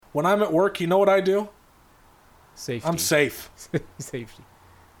When I'm at work, you know what I do? Safety. I'm safe. Safety.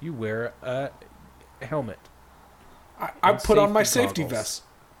 You wear a helmet. I put on my safety safety goggles. vest.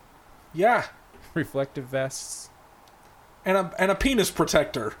 Yeah. Reflective vests. And a penis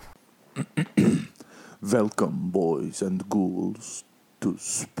protector. Welcome, boys and ghouls, to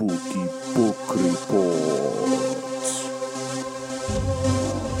Spooky Book Report.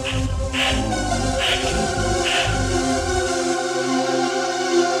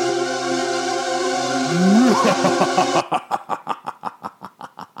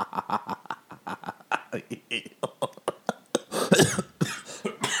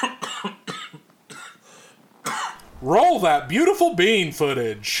 Roll that beautiful bean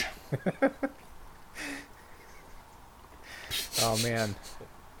footage. Oh, man.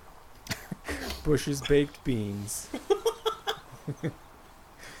 Bush's baked beans.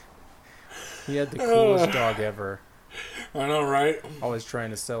 He had the coolest dog ever. I know, right? Always trying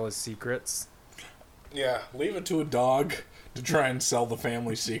to sell his secrets. Yeah, leave it to a dog to try and sell the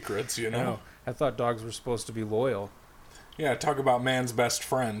family secrets, you know? No, I thought dogs were supposed to be loyal. Yeah, talk about man's best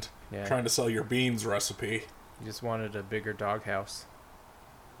friend. Yeah. Trying to sell your beans recipe. He just wanted a bigger doghouse.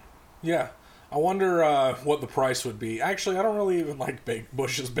 Yeah. I wonder what the price would be. Actually, I don't really even like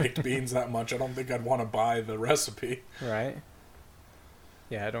Bush's baked beans that much. I don't think I'd want to buy the recipe. Right?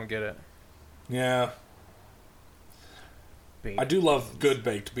 Yeah, I don't get it. Yeah. Baked I do love beans. good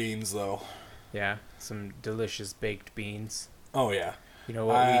baked beans, though. Yeah, some delicious baked beans. Oh, yeah. You know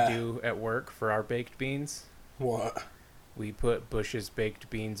what we do at work for our baked beans? What? We put Bush's baked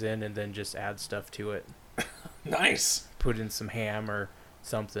beans in and then just add stuff to it. Nice. Put in some ham or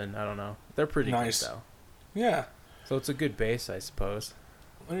something. I don't know. They're pretty Nice. good, though. Yeah. So it's a good base, I suppose.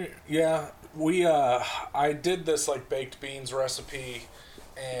 Yeah. I did this, baked beans recipe,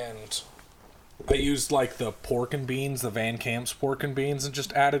 and I used, the pork and beans, the Van Camp's pork and beans, and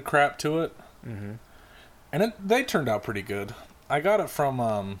just added crap to it. Mm-hmm. And they turned out pretty good. I got it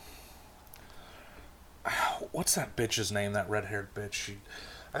from, what's that bitch's name, that red-haired bitch?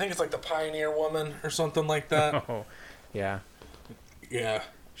 I think it's the Pioneer Woman or something like that. Oh, yeah. Yeah.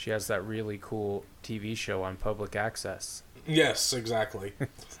 She has that really cool TV show on public access. Yes, exactly.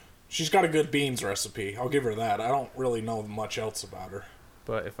 She's got a good beans recipe. I'll give her that. I don't really know much else about her.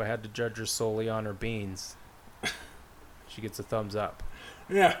 But if I had to judge her solely on her beans, she gets a thumbs up.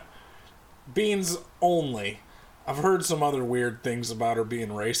 Yeah. Beans only. I've heard some other weird things about her being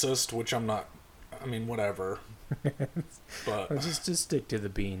racist, which I'm not... I mean, whatever. But Just stick to the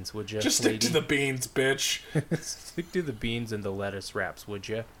beans, would you? just stick to the beans, bitch. Stick to the beans and the lettuce wraps, would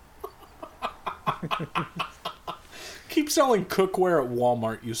you? Keep selling cookware at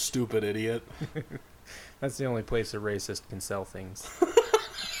Walmart, you stupid idiot. That's the only place a racist can sell things.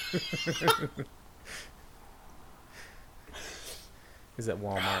 Is at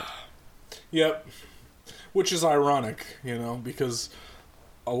Walmart. Yep. Which is ironic, because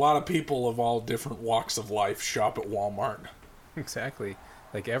a lot of people of all different walks of life shop at Walmart. Exactly.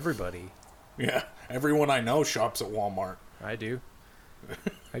 Like everybody. Yeah. Everyone I know shops at Walmart. I do.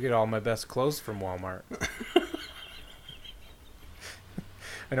 I get all my best clothes from Walmart.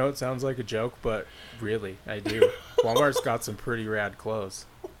 I know it sounds like a joke, but really, I do. Walmart's got some pretty rad clothes.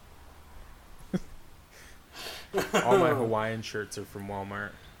 All my Hawaiian shirts are from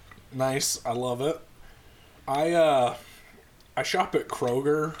Walmart. Nice. I love it. I shop at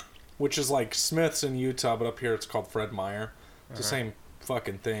Kroger, which is like Smith's in Utah, but up here it's called Fred Meyer. It's the same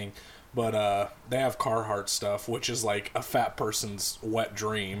fucking thing. But they have Carhartt stuff, which is like a fat person's wet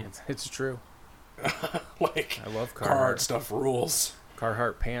dream. It's true. I love Carhartt. stuff rules.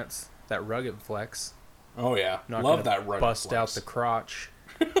 Carhartt pants, that rugged flex. Oh yeah, Not love gonna that rugged bust flex. out the crotch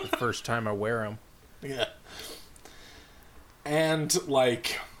the first time I wear them. Yeah. And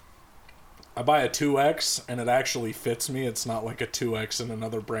I buy a 2X and it actually fits me. It's not like a 2X in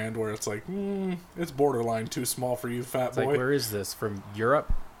another brand where it's it's borderline too small for you, fat It's boy. like, where is this? From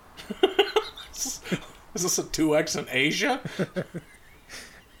Europe? Is this a 2X in Asia?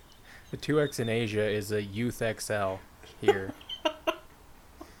 The 2X in Asia is a Youth XL here.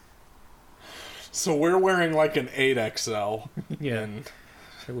 So we're wearing an 8XL. Yeah. in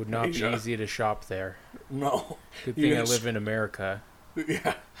It would not Asia. be easy to shop there. No. Good You thing I just- live in America,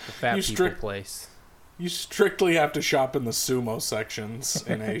 Yeah. the fat You people strict- place. You strictly have to shop in the sumo sections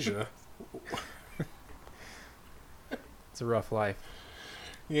in Asia. It's a rough life.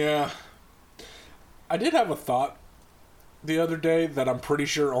 Yeah. I did have a thought the other day that I'm pretty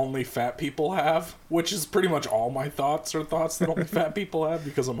sure only fat people have, which is pretty much all my thoughts are thoughts that only fat people have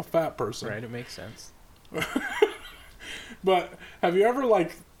because I'm a fat person. Right, it makes sense. But have you ever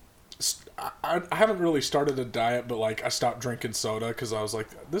I haven't really started a diet, but like I stopped drinking soda because I was like,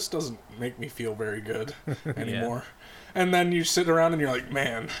 this doesn't make me feel very good anymore. And then you sit around and you're like,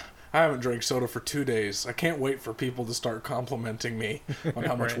 man, I haven't drank soda for 2 days. I can't wait for people to start complimenting me on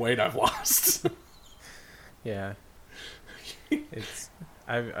how much weight I've lost. Yeah. It's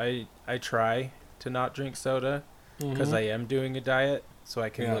I try to not drink soda because I am doing a diet so I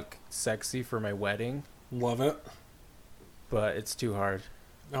can look sexy for my wedding. Love it. But it's too hard.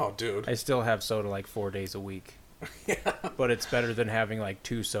 Oh, dude. I still have soda like 4 days a week. Yeah. But it's better than having like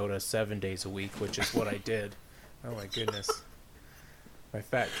 2 sodas 7 days a week, which is what I did. Oh my goodness. My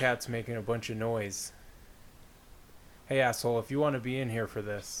fat cat's making a bunch of noise. Hey asshole, if you want to be in here for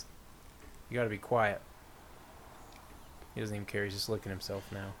this, you gotta be quiet. He doesn't even care, he's just licking himself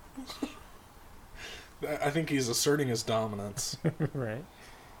now. I think he's asserting his dominance. Right?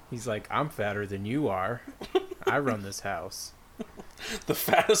 He's like, I'm fatter than you are. I run this house. The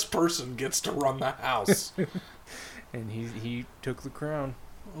fattest person gets to run the house. And he took the crown.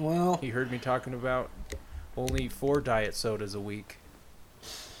 Well, He heard me talking about only 4 diet sodas a week.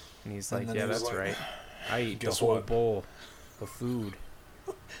 And he's like, then yeah, he was that's like, right. I eat the guess whole what? bowl of food.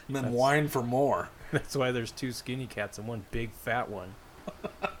 and then That's- whine for more. That's why there's 2 skinny cats and 1 big fat one.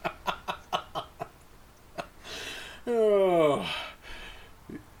 Oh.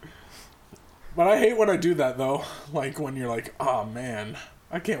 But I hate when I do that, though. Like, when you're like, oh, man,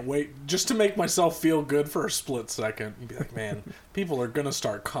 I can't wait just to make myself feel good for a split second. And be like, man, people are going to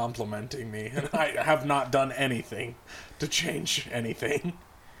start complimenting me. And I have not done anything to change anything.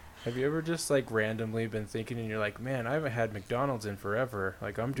 Have you ever just like randomly been thinking and you're like, man, I haven't had McDonald's in forever.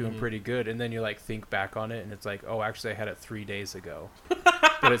 Like, I'm doing pretty good. And then you like think back on it and it's like, oh, actually I had it 3 days ago.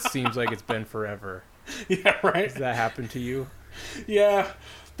 But it seems like it's been forever. Yeah, right? Does that happen to you? Yeah.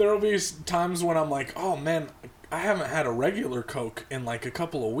 There will be times when I'm like, oh, man, I haven't had a regular Coke in like a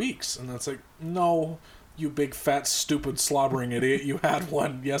couple of weeks. And it's like, no, you big, fat, stupid, slobbering idiot. You had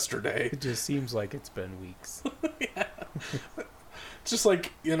one yesterday. It just seems like it's been weeks. Yeah. It's just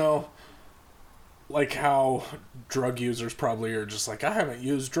like, you know, like how drug users probably are just like, I haven't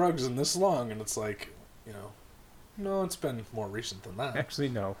used drugs in this long. And it's like, you know, no, it's been more recent than that. Actually,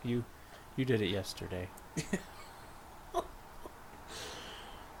 no. You did it yesterday.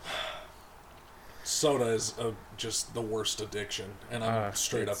 Soda is just the worst addiction. And I'm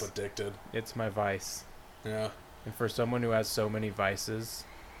straight up it's- addicted. It's my vice. Yeah. And for someone who has so many vices,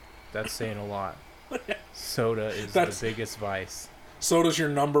 that's saying a lot. Soda is the biggest vice. Soda's your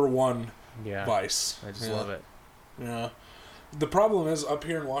number one Yeah. vice. I just Yeah. love it. Yeah. The problem is up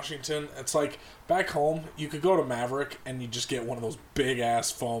here in Washington, it's like back home, you could go to Maverick and you just get one of those big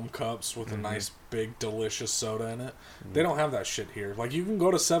ass foam cups with a nice big delicious soda in it. They don't have that shit here. Like you can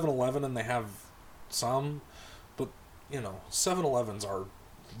go to 7-Eleven and they have some, but you know, 7-Elevens are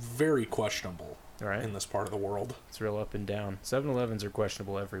very questionable Right? in this part of the world. It's real up and down. 7-Elevens are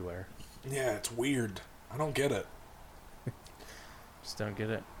questionable everywhere. Yeah, it's weird. I don't get it. Just don't get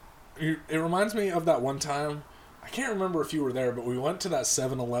it. It reminds me of that one time. I can't remember if you were there, but we went to that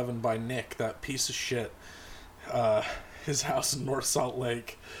 7-Eleven by Nick, that piece of shit. His house in North Salt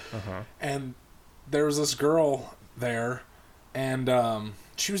Lake. Uh-huh. And there was this girl there, and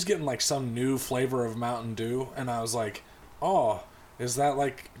she was getting like some new flavor of Mountain Dew, and I was like, "Oh, is that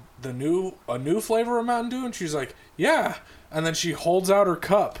like a new flavor of Mountain Dew?" And she's like, "Yeah." And then she holds out her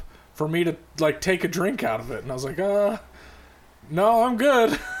cup for me to like take a drink out of it, and I was like, no, I'm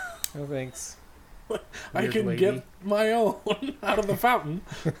good. No thanks. I Weird can lady. get my own out of the fountain.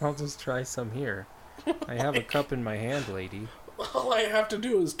 I'll just try some here. I have a cup in my hand, lady. All I have to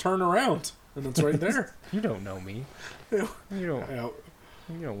do is turn around, and it's right there. You don't know me. Yeah. You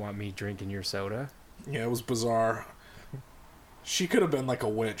don't want me drinking your soda. Yeah, it was bizarre. She could have been like a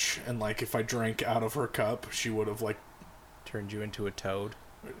witch, and like if I drank out of her cup, she would have like, Turned you into a toad.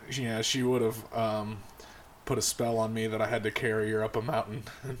 yeah, she would have put a spell on me that I had to carry her up a mountain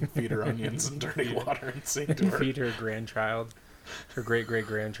and feed her onions and dirty water and sing to her. Feed her grandchild. Her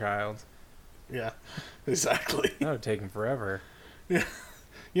great-great-grandchild. Yeah, exactly. That would take him forever.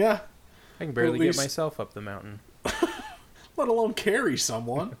 Yeah, I can barely least- get myself up the mountain. let alone carry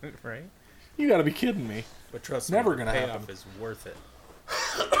someone. Right? You got to be kidding me. But trust Never me, the gonna payoff happen. is worth it.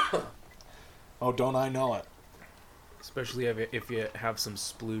 Oh, don't I know it? Especially if you have some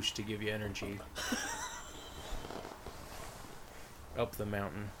sploosh to give you energy. Up the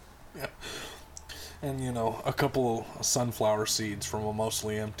mountain. Yeah. And, you know, a couple of sunflower seeds from a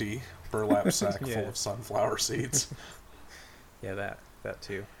mostly empty burlap sack Yeah. full of sunflower seeds. Yeah, that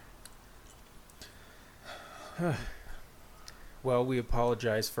too. Well, we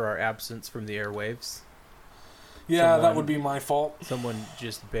apologize for our absence from the airwaves. Yeah, that would be my fault. Someone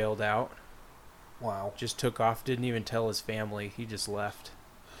just bailed out. Wow. Just took off, didn't even tell his family. He just left.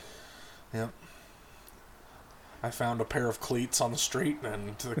 Yep. I found a pair of cleats on the street,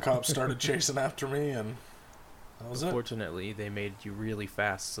 and the cops started chasing after me, and that was it. Fortunately, they made you really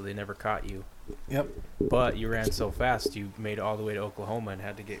fast, so they never caught you. Yep. But you ran so fast, you made it all the way to Oklahoma and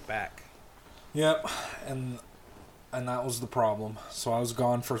had to get back. Yep, and that was the problem. So I was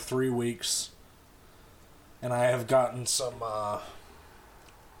gone for 3 weeks, and I have gotten some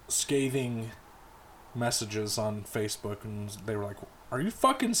scathing messages on Facebook, and they were like, "Are you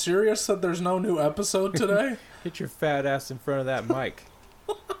fucking serious that there's no new episode today?" Get your fat ass in front of that mic.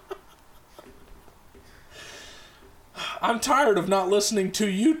 I'm tired of not listening to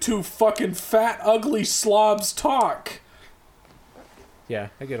you two fucking fat, ugly slobs talk. Yeah,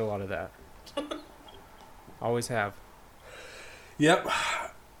 I get a lot of that. Always have. Yep.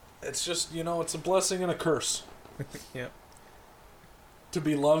 It's just, it's a blessing and a curse. Yep. To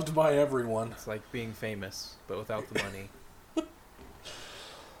be loved by everyone. It's like being famous, but without the money.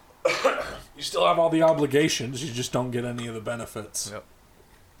 You still have all the obligations, you just don't get any of the benefits. Yep.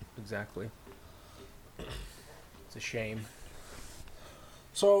 Exactly. It's a shame.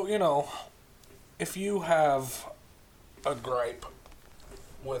 So, if you have a gripe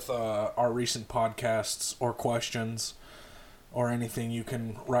with our recent podcasts or questions or anything, you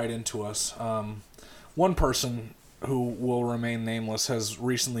can write into us. One person who will remain nameless has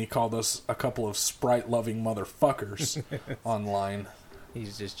recently called us a couple of Sprite-loving motherfuckers online.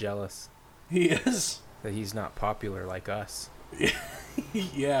 He's just jealous He is. that he's not popular like us.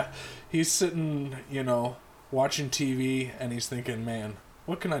 Yeah. He's sitting, watching TV, and he's thinking, man,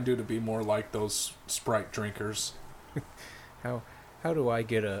 what can I do to be more like those Sprite drinkers? How do I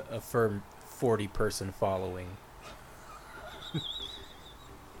get a firm 40-person following?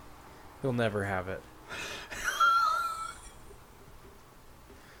 He'll never have it.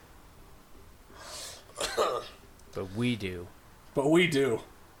 But we do. But we do.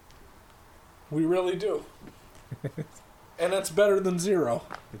 We really do. And it's better than zero.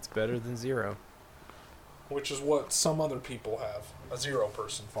 It's better than zero. Which is what some other people have. A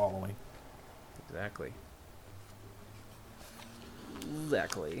 0-person following. Exactly.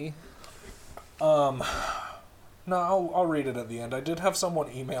 Exactly. No, I'll read it at the end. I did have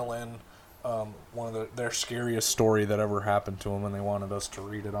someone email in one of their scariest story that ever happened to them, and they wanted us to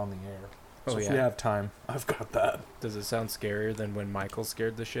read it on the air. So if we have time, I've got that. Does it sound scarier than when Michael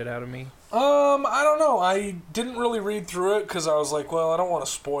scared the shit out of me? I don't know. I didn't really read through it because I was like, well, I don't want to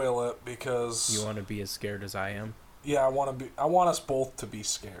spoil it because... You want to be as scared as I am? Yeah, I want us both to be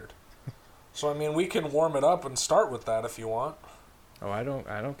scared. So, I mean, we can warm it up and start with that if you want. Oh, I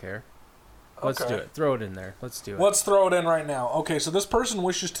don't care. Let's Okay. do it. Throw it in there. Let's do it. Let's throw it in right now. Okay, so this person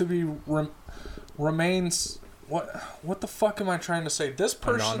wishes to be... remains... What the fuck am I trying to say? This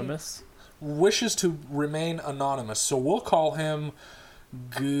person... Anonymous? Wishes to remain anonymous, so we'll call him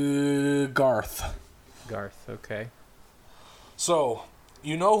Garth. Garth, okay. So,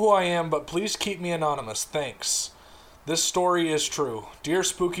 you know who I am, but please keep me anonymous. Thanks. This story is true. Dear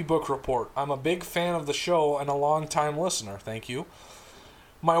Spooky Book Report, I'm a big fan of the show and a long-time listener. Thank you.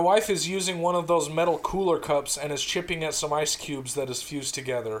 My wife is using one of those metal cooler cups and is chipping at some ice cubes that is fused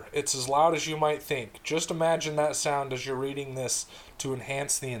together. It's as loud as you might think. Just imagine that sound as you're reading this to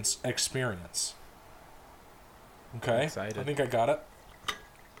enhance the experience. Okay? Excited. I think I got it.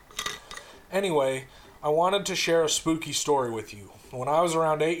 Anyway, I wanted to share a spooky story with you. When I was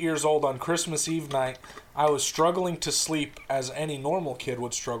around 8 years old on Christmas Eve night, I was struggling to sleep as any normal kid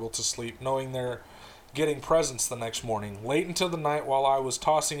would struggle to sleep, knowing they're getting presents the next morning. Late into the night, while I was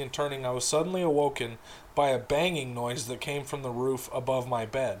tossing and turning, I was suddenly awoken by a banging noise that came from the roof above my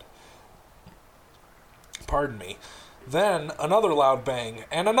bed. Pardon me. Then, another loud bang,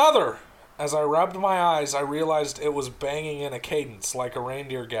 and another! As I rubbed my eyes, I realized it was banging in a cadence, like a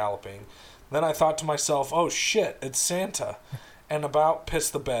reindeer galloping. Then I thought to myself, oh shit, it's Santa. And about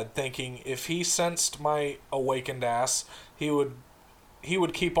pissed the bed, thinking if he sensed my awakened ass, he would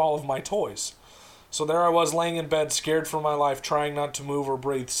keep all of my toys. So there I was laying in bed, scared for my life, trying not to move or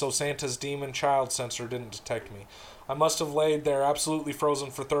breathe, so Santa's demon child sensor didn't detect me. I must have laid there absolutely frozen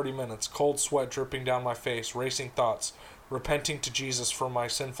for 30 minutes, cold sweat dripping down my face, racing thoughts, repenting to Jesus for my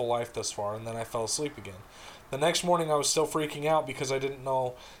sinful life thus far, and then I fell asleep again. The next morning I was still freaking out because I didn't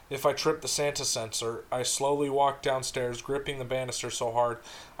know if I tripped the Santa sensor. I slowly walked downstairs, gripping the banister so hard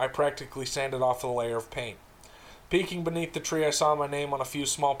I practically sanded off the layer of paint. Peeking beneath the tree, I saw my name on a few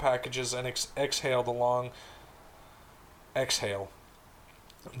small packages and exhaled a long exhale.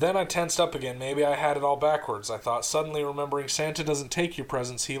 Then I tensed up again. Maybe I had it all backwards, I thought, suddenly remembering Santa doesn't take your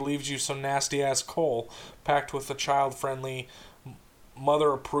presents. He leaves you some nasty-ass coal packed with the child-friendly,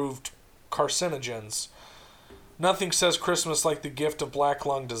 mother-approved carcinogens. Nothing says Christmas like the gift of black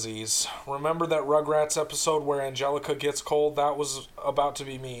lung disease. Remember that Rugrats episode where Angelica gets cold? That was about to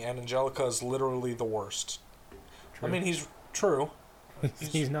be me, and Angelica is literally the worst. True. I mean, he's true.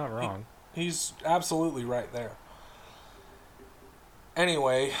 He's not wrong. He's absolutely right there.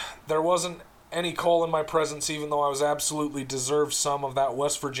 Anyway, there wasn't any coal in my presents, even though I was absolutely deserved some of that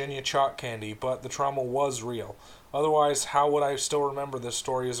West Virginia chalk candy, but the trauma was real. Otherwise, how would I still remember this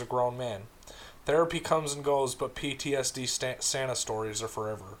story as a grown man? Therapy comes and goes, but PTSD Santa stories are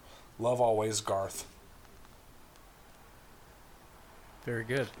forever. Love always, Garth. Very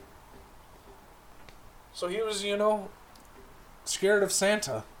good. So he was, scared of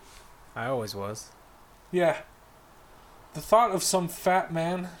Santa. I always was. Yeah. The thought of some fat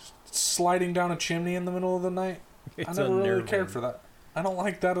man sliding down a chimney in the middle of the night, I never really cared for that. I don't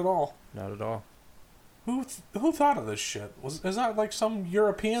like that at all. Not at all. Who thought of this shit? Is that like some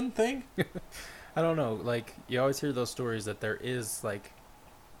European thing? I don't know. Like, you always hear those stories that there is, like,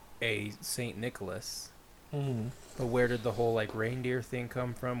 a St. Nicholas. Mm-hmm. But where did the whole, like, reindeer thing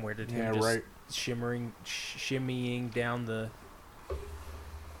come from? Where did him just shimmying down the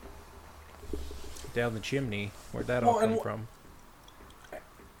chimney? Where'd that all come from?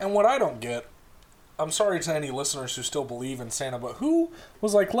 And what I don't get, I'm sorry to any listeners who still believe in Santa, but who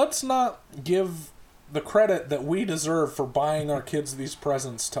was like, let's not give the credit that we deserve for buying our kids these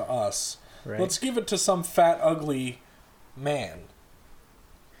presents to us. Right. Let's give it to some fat, ugly man.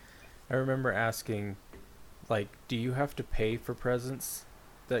 I remember asking, like, do you have to pay for presents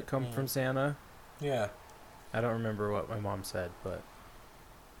that come from Santa? Yeah. I don't remember what my mom said, but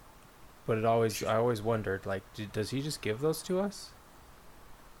I always wondered, like, does he just give those to us?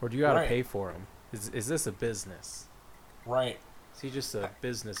 Or do you gotta pay for them? Is this a business? Right. Is he just a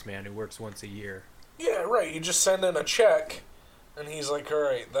businessman who works once a year? Yeah, right. You just send in a check, and he's like, all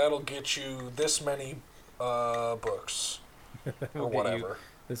right, that'll get you this many books. Or whatever.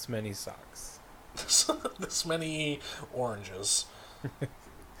 This many socks. This many oranges.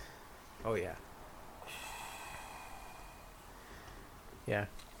 Oh, yeah. Yeah.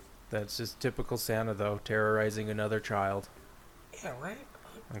 That's just typical Santa, though, terrorizing another child. Yeah, right?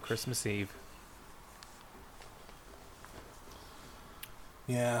 On Christmas Eve.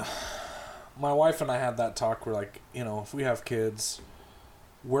 Yeah. My wife and I had that talk. We're like, if we have kids,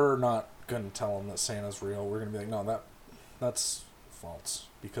 we're not going to tell them that Santa's real. We're going to be like, no, that's false.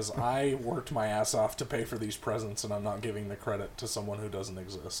 Because I worked my ass off to pay for these presents, and I'm not giving the credit to someone who doesn't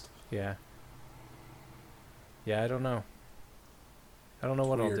exist. Yeah. Yeah, I don't know. I don't know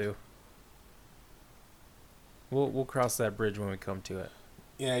what I'll do. We'll cross that bridge when we come to it.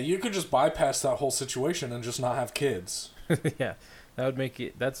 Yeah, you could just bypass that whole situation and just not have kids. Yeah, that would make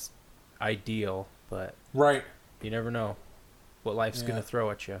it... That's ideal, but... Right. You never know what life's going to throw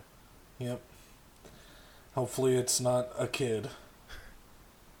at you. Yep. Hopefully it's not a kid.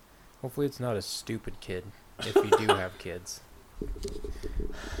 Hopefully it's not a stupid kid, if you do have kids.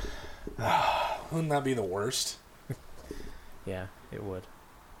 Wouldn't that be the worst? Yeah, it would.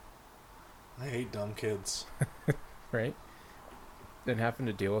 I hate dumb kids. Right? And having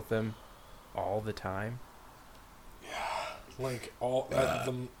to deal with them all the time. Yeah. Like,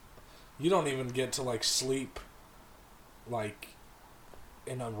 you don't even get to, like, sleep, like,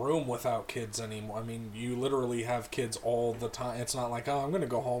 in a room without kids anymore. I mean, you literally have kids all the time. It's not like, I'm going to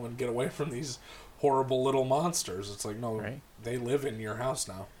go home and get away from these horrible little monsters. It's like, no, right? They live in your house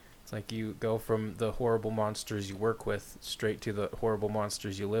now. It's like you go from the horrible monsters you work with straight to the horrible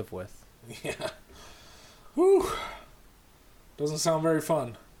monsters you live with. Yeah. Whew. Doesn't sound very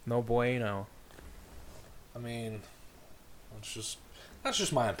fun. No bueno. I mean, that's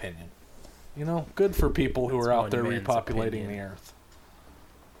just my opinion. Good for people who are out there repopulating the earth.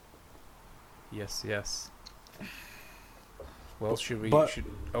 Yes, yes. Well,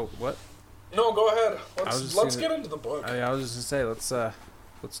 oh, what? No, go ahead. Let's get into the book. I was just gonna say,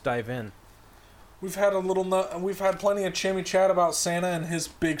 let's dive in. We've had plenty of chimmy chat about Santa and his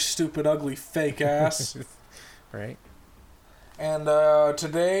big, stupid, ugly, fake ass. Right. And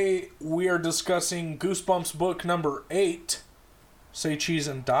today we are discussing Goosebumps book number 8, Say Cheese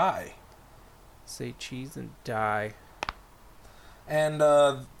and Die. Say cheese and die. And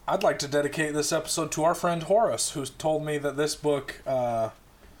I'd like to dedicate this episode to our friend Horace, who told me that this book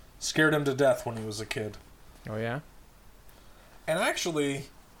scared him to death when he was a kid. Oh, yeah? And actually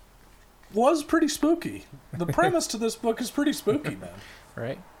was pretty spooky. The premise to this book is pretty spooky, man.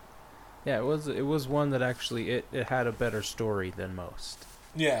 Right? Yeah, it was one that actually it had a better story than most.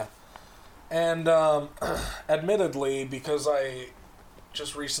 Yeah. And admittedly, because I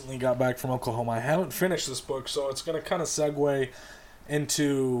just recently got back from Oklahoma, I haven't finished this book, so it's going to kind of segue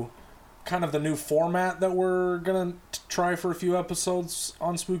into kind of the new format that we're going to try for a few episodes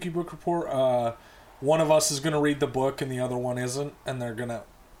on Spooky Book Report. One of us is going to read the book and the other one isn't, and they're going to,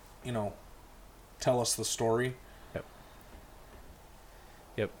 tell us the story.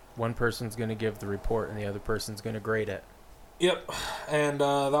 Yep. One person's going to give the report and the other person's going to grade it. Yep, and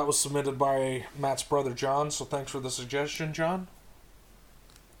that was submitted by Matt's brother, John, so thanks for the suggestion, John.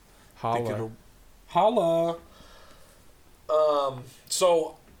 Holla. Holla.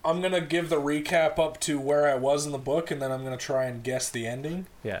 So I'm going to give the recap up to where I was in the book, and then I'm going to try and guess the ending.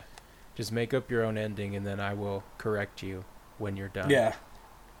 Yeah. Just make up your own ending, and then I will correct you when you're done. Yeah.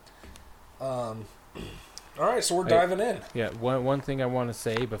 All right, so we're diving in. Yeah, one thing I want to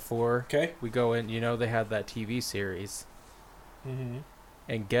say before Okay. we go in, they had that TV series. Mm-hmm.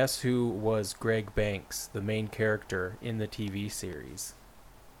 And guess who was Greg Banks, the main character in the TV series?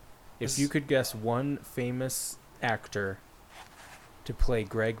 If you could guess one famous actor to play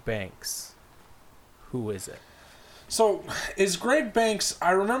Greg Banks, who is it? So, is Greg Banks...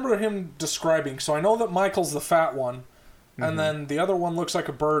 I remember him describing... So, I know that Michael's the fat one, and then the other one looks like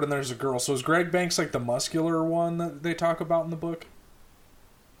a bird, and there's a girl. So, is Greg Banks like the muscular one that they talk about in the book?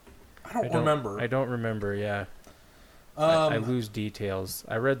 I don't remember. I don't remember, yeah. I lose details.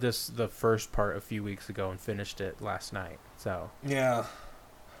 I read the first part a few weeks ago and finished it last night. So yeah,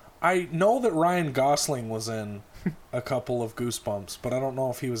 I know that Ryan Gosling was in a couple of Goosebumps, but I don't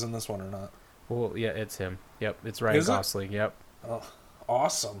know if he was in this one or not. Well, yeah, it's him. Yep, it's Ryan Gosling. Yep. Oh,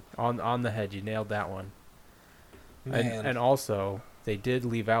 awesome! On the head, you nailed that one. Man. And also, they did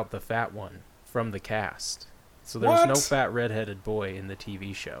leave out the fat one from the cast, so there's no fat redheaded boy in the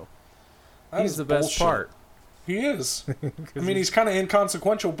TV show. He's the best part. He is. I mean, he's kind of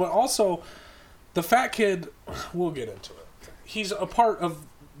inconsequential, but also the fat kid, we'll get into it. He's a part of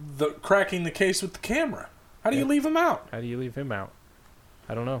the cracking the case with the camera. How do you leave him out? How do you leave him out?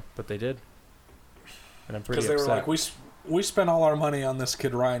 I don't know, but they did. And I'm pretty upset. Because they were like, we spent all our money on this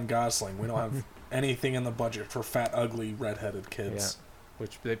kid Ryan Gosling. We don't have anything in the budget for fat, ugly, redheaded kids. Yeah.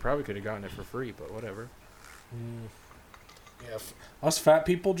 Which they probably could have gotten it for free, but whatever. Yeah, us fat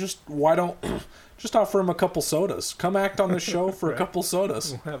people, why don't just offer him a couple sodas? Come act on the show for a couple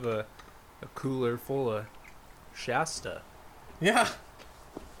sodas. We'll have a cooler full of Shasta. Yeah.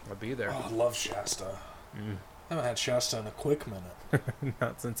 I'll be there. Oh, I love Shasta. I haven't had Shasta in a quick minute.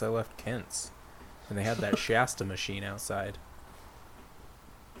 Not since I left Kent's. And they had that Shasta machine outside.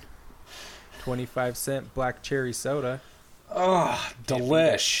 25-cent black cherry soda. Oh,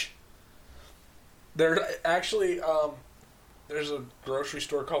 delish. There actually, there's a grocery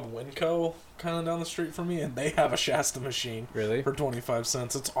store called Winco kind of down the street from me, and they have a Shasta machine. Really? For 25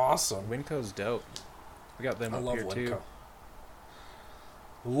 cents. It's awesome. Winco's dope. We got them up here Winco. too.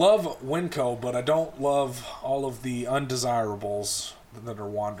 Love Winco, but I don't love all of the undesirables that are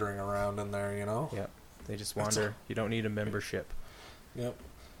wandering around in there, Yep. They just wander. You don't need a membership. Yep.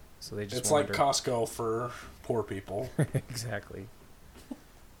 So they just It's wander. like Costco for poor people. Exactly.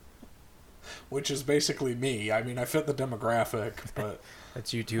 Which is basically me. I mean, I fit the demographic, but...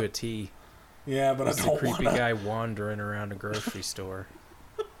 That's you to a T. Yeah, but That's I don't the creepy wanna... guy wandering around a grocery store.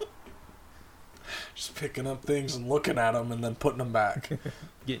 Just picking up things and looking at them and then putting them back.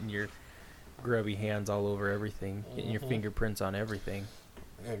 Getting your grubby hands all over everything. Getting your fingerprints on everything.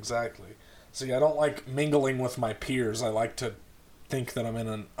 Exactly. See, I don't like mingling with my peers. I like to think that I'm in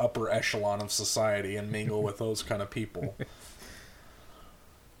an upper echelon of society and mingle with those kind of people.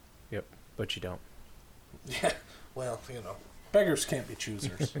 Yep, but you don't. Yeah, well, beggars can't be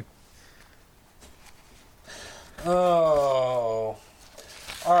choosers. Oh.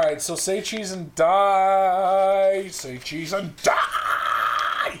 Alright, so say cheese and die. Say cheese and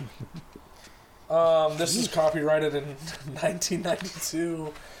die! This is copyrighted in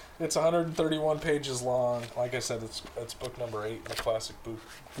 1992. It's 131 pages long. Like I said, it's book number 8 in the classic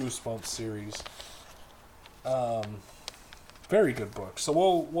Goosebumps series. Very good book. So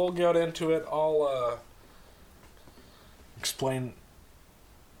we'll get into it. I'll explain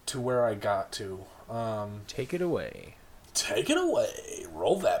to where I got to. Take it away. Take it away.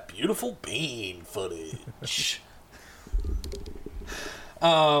 Roll that beautiful bean footage.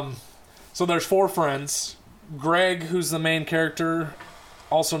 So there's 4 friends. Greg, who's the main character,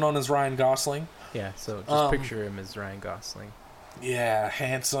 also known as Ryan Gosling. Yeah, so just picture him as Ryan Gosling. Yeah,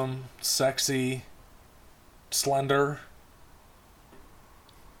 handsome, sexy, slender.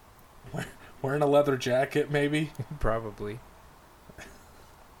 Wearing a leather jacket, maybe. Probably.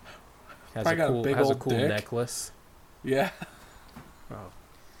 Has Probably got a big has old a cool dick. necklace. Yeah. Oh,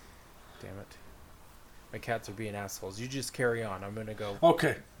 Damn it. My cats are being assholes. You just carry on. I'm gonna go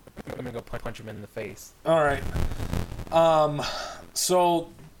Okay. punch him in the face. All right. So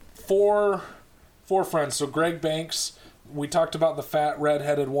four friends. So Greg Banks. We talked about the fat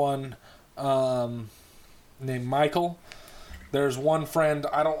redheaded one, named Michael. There's one friend.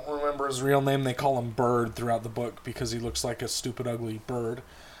 I don't remember his real name. They call him Bird throughout the book because he looks like a stupid, ugly bird.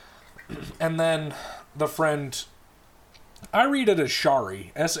 And then the friend. I read it as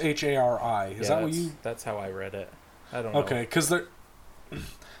Shari. Shari. Is that what you? That's how I read it. I don't know. Okay, because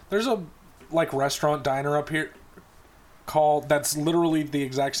there's a like restaurant diner up here called that's literally the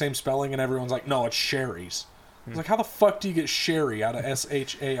exact same spelling, and everyone's like, no, it's Sherry's. It's like, how the fuck do you get Sherry out of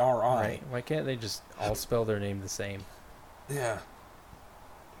Shari? Right. Why can't they just all spell their name the same? Yeah.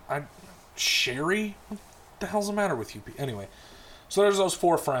 Sherry? What the hell's the matter with you? Anyway, so there's those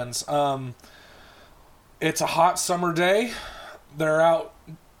four friends. It's a hot summer day. They're out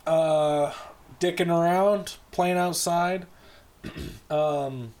dicking around, playing outside.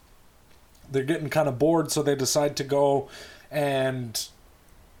 They're getting kind of bored, so they decide to go and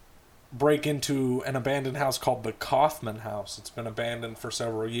break into an abandoned house called the Kaufman House. It's been abandoned for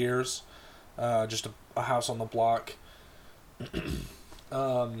several years. Just a house on the block.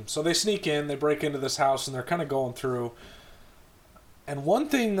 So they sneak in, they break into this house, and they're kind of going through. And one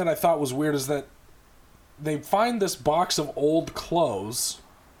thing that I thought was weird is that they find this box of old clothes,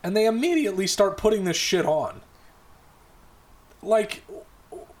 and they immediately start putting this shit on. Like,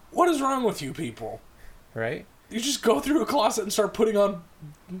 what is wrong with you people? Right? You just go through a closet and start putting on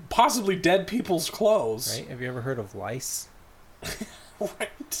possibly dead people's clothes. Right? Have you ever heard of lice?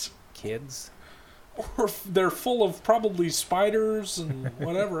 Right. Kids? Or they're full of probably spiders and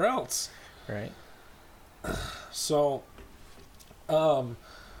whatever else. Right. So,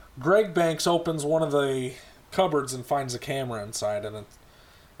 Greg Banks opens one of the cupboards and finds a camera inside, and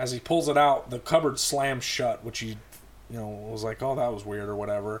as he pulls it out, the cupboard slams shut, which he, was like, oh, that was weird or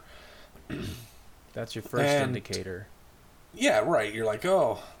whatever. That's your first indicator. Yeah, right. You're like,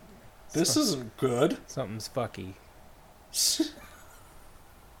 oh, this isn't good. Something's fucky.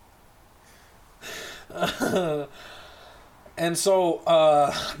 And so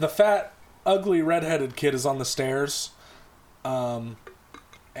the fat, ugly, redheaded kid is on the stairs. And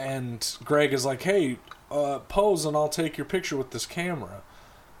Greg is like, hey, pose and I'll take your picture with this camera.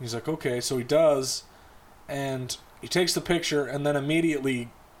 He's like, okay. So he does. And he takes the picture, and then immediately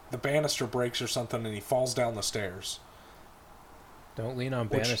the banister breaks or something, and he falls down the stairs. Don't lean on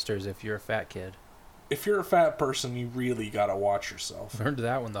banisters if you're a fat kid. If you're a fat person, you really gotta watch yourself. Learned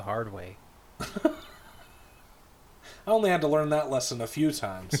that one the hard way. I only had to learn that lesson a few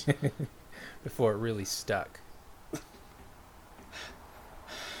times. Before it really stuck.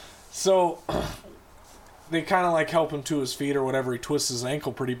 So, they kind of like help him to his feet or whatever. He twists his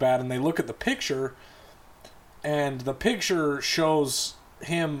ankle pretty bad, and they look at the picture, and the picture shows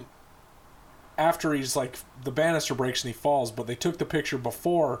him after he's like, the banister breaks and he falls, but they took the picture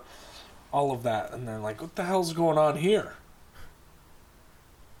before all of that, and they're like, what the hell's going on here?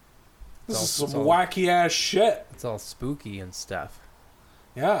 This is some wacky ass shit. It's all spooky and stuff.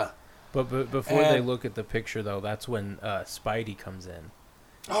 Yeah. But before they look at the picture, though, that's when Spidey comes in.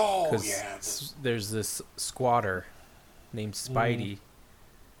 Oh, yeah. There's this squatter named Spidey.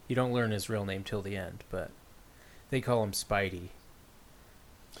 You don't learn his real name till the end, but they call him Spidey.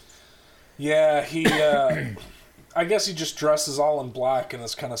 Yeah, he... I guess he just dresses all in black and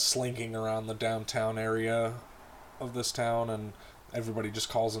is kind of slinking around the downtown area of this town, and everybody just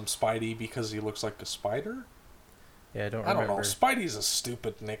calls him Spidey because he looks like a spider? Yeah, I don't remember. I don't know. Spidey's a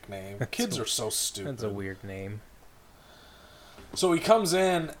stupid nickname. Kids are so stupid. That's a weird name. So he comes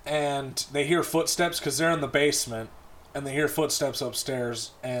in, and they hear footsteps because they're in the basement, and they hear footsteps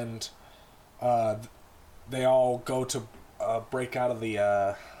upstairs, and they all go to break out of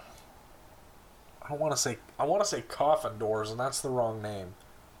the... I want to say coffin doors, and that's the wrong name.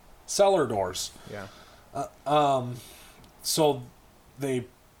 Cellar doors. Yeah. So they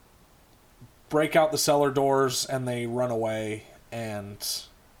break out the cellar doors and they run away, and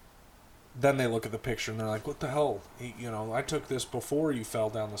then they look at the picture and they're like, what the hell? I took this before you fell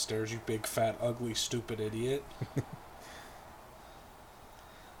down the stairs, you big, fat, ugly, stupid idiot.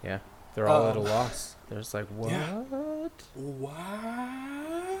 Yeah. They're all at a loss. They're just like, what? Yeah. What?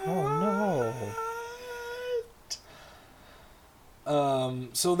 Oh, no.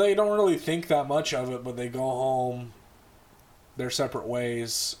 So they don't really think that much of it, but they go home their separate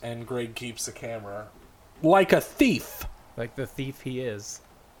ways, and Greg keeps the camera. Like a thief. Like the thief he is.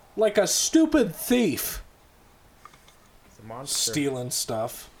 Like a stupid thief. He's a monster. Stealing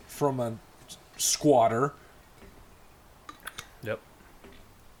stuff from a squatter. Yep.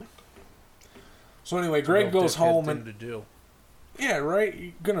 So anyway, Greg goes home and to do. yeah, right.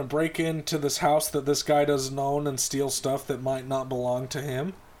 You're gonna break into this house that this guy doesn't own and steal stuff that might not belong to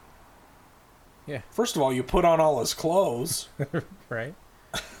him. Yeah. First of all, you put on all his clothes. Right?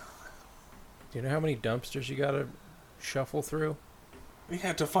 Do you know how many dumpsters you gotta shuffle through? You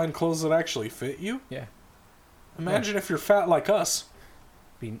had to find clothes that actually fit you. Yeah. Imagine if you're fat like us.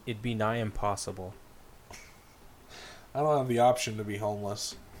 It'd be nigh impossible. I don't have the option to be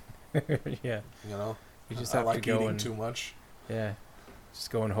homeless. Yeah. You know, You just I have like to go eating and too much. yeah,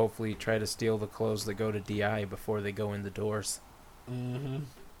 just go and hopefully try to steal the clothes that go to DI before they go in the doors. Mm-hmm.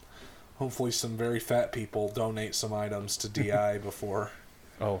 Hopefully, some very fat people donate some items to DI before.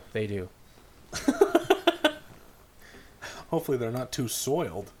 Oh, they do. Hopefully, they're not too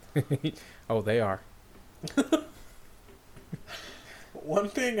soiled. Oh, they are. One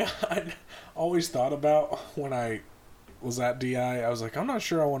thing I always thought about when I was at DI, I was like, I'm not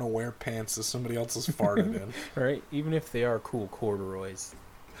sure I want to wear pants that somebody else has farted in. Right? Even if they are cool corduroys.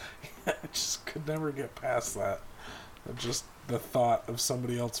 I just could never get past that. Just the thought of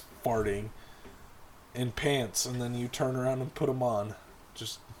somebody else farting in pants and then you turn around and put them on.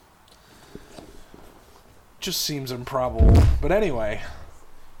 Just seems improbable. But anyway.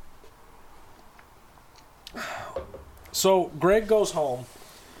 So Greg goes home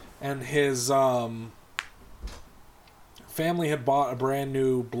and his family had bought a brand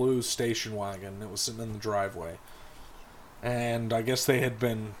new blue station wagon. It was sitting in the driveway. And I guess they had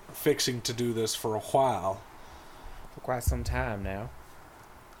been fixing to do this for a while. For quite some time now.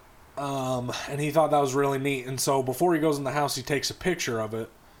 And he thought that was really neat. And so before he goes in the house, he takes a picture of it.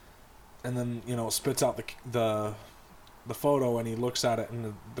 And then, you know, spits out the photo and he looks at it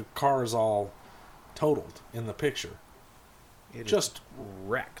and the car is all totaled in the picture. It Just is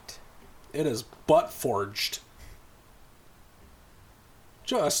wrecked. It is butt forged.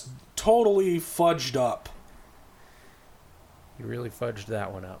 Just totally fudged up. You really fudged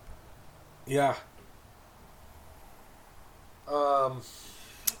that one up. Yeah.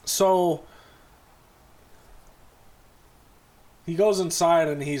 So he goes inside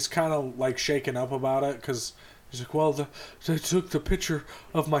and he's kind of like shaken up about it because he's like, well, they took the picture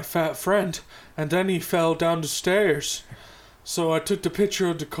of my fat friend and then he fell down the stairs. So I took the picture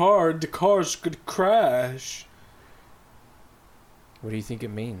of the car and the car's gonna crash. What do you think it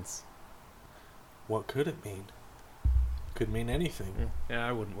means? What could it mean? Could mean anything. Yeah,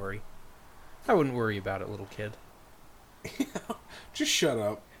 I wouldn't worry. I wouldn't worry about it, little kid. Just shut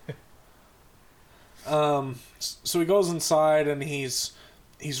up. So he goes inside and he's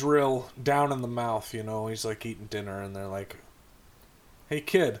real down in the mouth, you know. He's like eating dinner and they're like, "Hey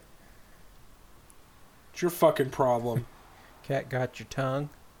kid, it's your fucking problem." Cat got your tongue?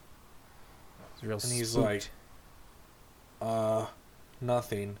 It's real And he's spooked. like,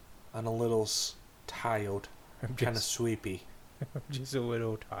 nothing. I'm a little tired. I'm Kind of sweepy. just a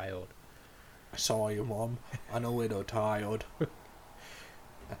little tired. I saw you, Mom. I'm a little tired.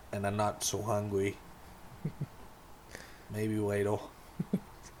 And I'm not so hungry. Maybe later.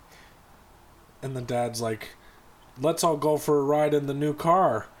 And the dad's like, let's all go for a ride in the new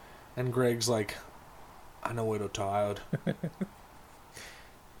car. And Greg's like, I'm a little tired.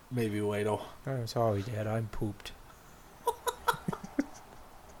 Maybe later. I'm sorry, Dad. I'm pooped.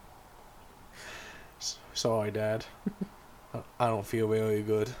 Sorry, Dad. I don't feel really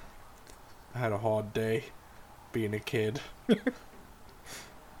good. I had a hard day being a kid. It's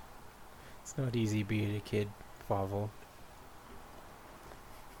not easy being a kid, Pavel.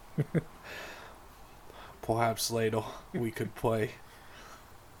 Perhaps later we could play.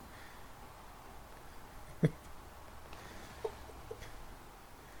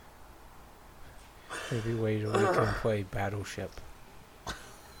 Maybe wait till we can play Battleship.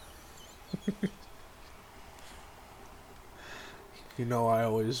 You know I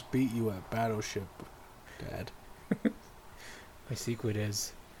always beat you at Battleship, Dad. My secret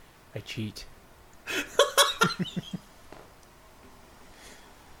is, I cheat.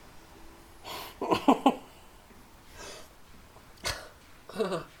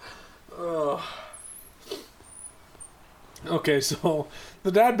 Okay, so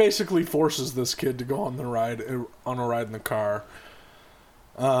the dad basically forces this kid to go on a ride in the car.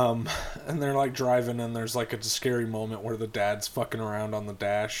 And they're like driving and there's like a scary moment where the dad's fucking around on the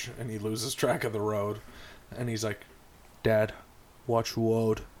dash and he loses track of the road. And he's like, Dad, watch the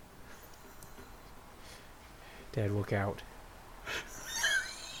road. Dad, look out.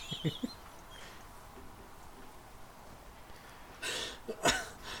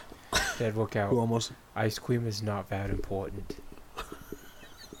 Dad, look out. Almost. Ice cream is not that important.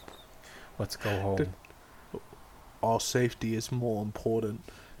 Let's go home. Our safety is more important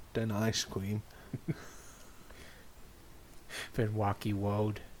than ice cream. Been walkie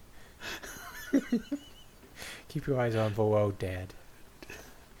woed. Keep your eyes on the road, Dad.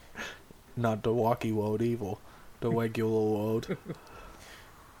 Not the walkie woad evil. The regular woad.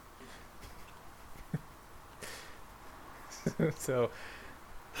 So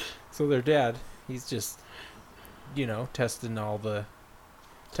their dad, he's just, testing out the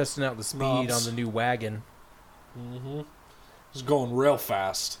speed Knobs. on the new wagon, Mm-hmm. It's going real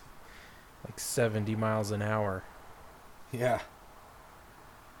fast. like 70 miles an hour. Yeah.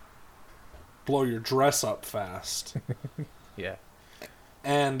 Blow your dress up fast. Yeah.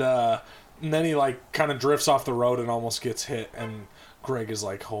 And then he like kind of drifts off the road and almost gets hit, and Greg is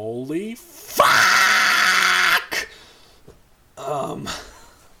like, holy fuck!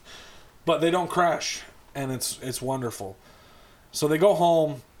 But they don't crash, and it's wonderful. So they go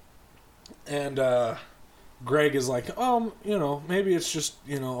home, and Greg is like, maybe it's just,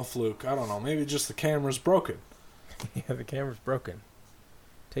 a fluke. I don't know. Maybe just the camera's broken. Yeah, the camera's broken.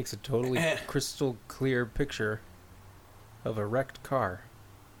 Takes a totally crystal clear picture of a wrecked car.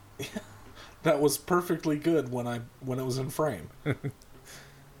 That was perfectly good when it was in frame.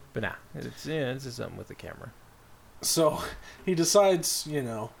 But nah, it's just something with the camera. So he decides,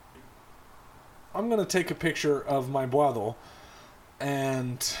 I'm going to take a picture of my brother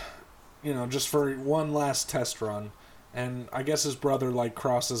and, just for one last test run. And I guess his brother, like,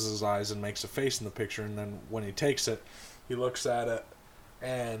 crosses his eyes and makes a face in the picture. And then when he takes it, he looks at it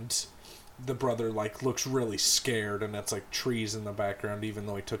and the brother, like, looks really scared. And it's like trees in the background, even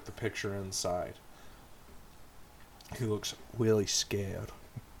though he took the picture inside. He looks really scared.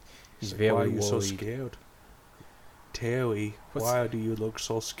 He's like, very why are you so worried. scared? Terry, why do you look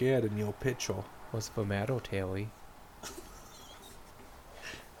so scared in your picture? What's the matter, Terry?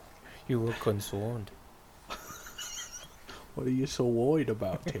 You look concerned. What are you so worried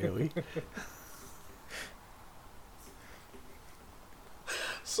about, Terry?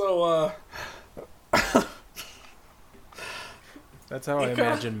 So, That's how I You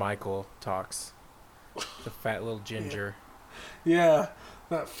gotta- imagine Michael talks. The fat little ginger. yeah,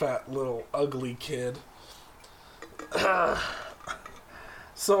 that fat little ugly kid.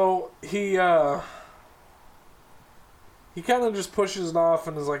 So he kind of just pushes it off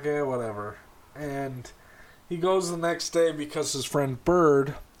and is like, whatever. And he goes the next day because his friend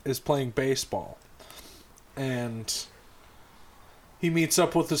Bird is playing baseball. And he meets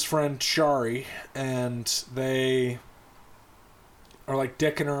up with his friend Shari, and they are like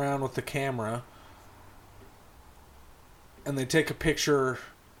dicking around with the camera. And they take a picture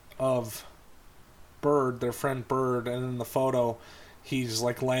of Bird, their friend Bird, and in the photo, he's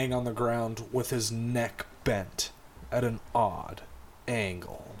like laying on the ground with his neck bent at an odd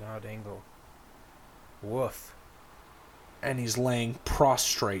angle. Odd angle. Woof. And he's laying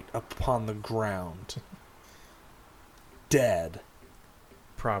prostrate upon the ground. Dead.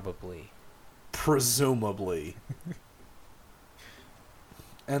 Probably. Presumably.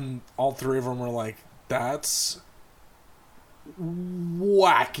 And all three of them are like, that's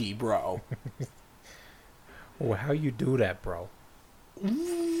wacky, bro. Oh, how you do that, bro?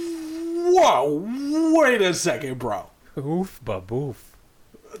 Whoa, wait a second, bro. Oof, baboof.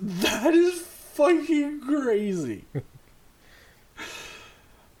 That is fucking crazy.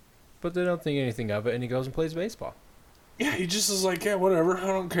 But they don't think anything of it, and he goes and plays baseball. Yeah, he just is like, yeah, whatever, I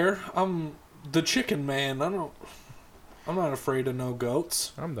don't care. I'm the chicken man. I'm not afraid of no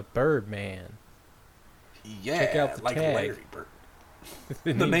goats. I'm the bird man. Yeah, Check out the like tag. Larry Bird.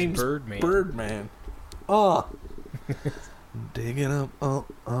 The The name's Birdman. Birdman. Oh. Dig it up,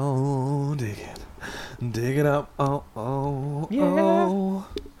 oh, dig it. Dig it up, oh, Yeah. oh.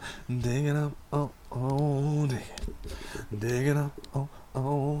 Dig it up, oh, dig it. Dig it up,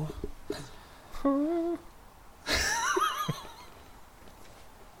 oh.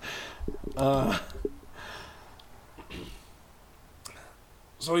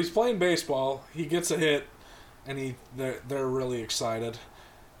 So he's playing baseball. He gets a hit, and they're really excited,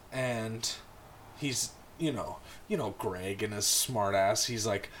 and he's Greg and his smart ass. He's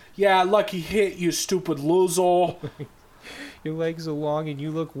like, "Yeah, lucky hit, you stupid loser." Your legs are long and you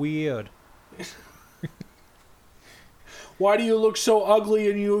look weird. Why do you look so ugly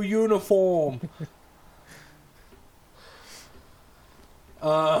in your uniform?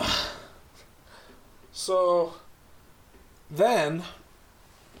 So then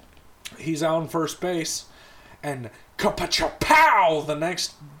he's out on first base, and ka-pa-cha-pow! The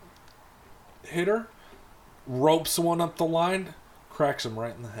next hitter ropes one up the line, cracks him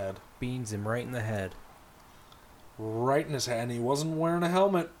right in the head. Beans him right in the head. Right in his head, and he wasn't wearing a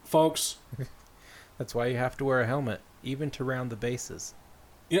helmet, folks. That's why you have to wear a helmet, even to round the bases.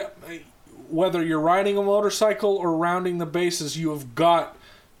 Yeah, whether you're riding a motorcycle or rounding the bases, you have got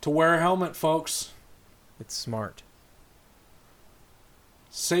to wear a helmet, folks. It's smart.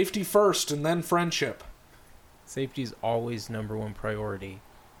 Safety first and then friendship. Safety's always number one priority.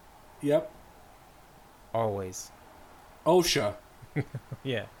 Yep. Always. OSHA.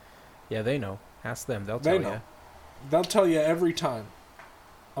 Yeah. Yeah, they know. Ask them. They'll They tell know. you. They'll tell you every time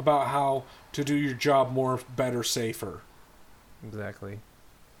about how to do your job more, better, safer. Exactly.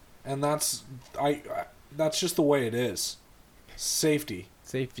 And that's that's just the way it is. Safety.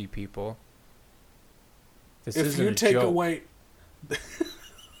 Safety, people. This If isn't you a take joke. away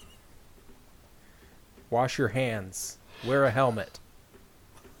Wash your hands. Wear a helmet.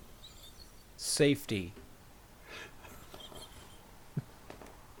 Safety.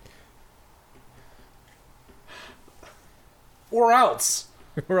 or else,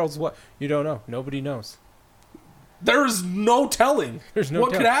 Or else what? You don't know. Nobody knows. there is no telling There's no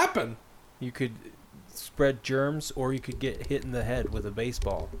what could telling. happen. You could spread germs, or you could get hit in the head with a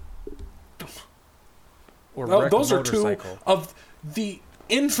baseball. Or Well, wreck those a are two motorcycle. of the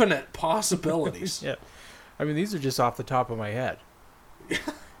infinite possibilities. Yeah. I mean, these are just off the top of my head.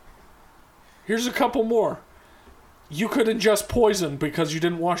 Here's a couple more. You could ingest poison because you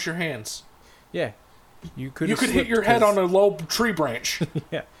didn't wash your hands. Yeah. You could You could hit your head on a low tree branch.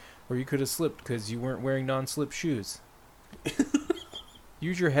 Yeah. Or you could have slipped because you weren't wearing non-slip shoes.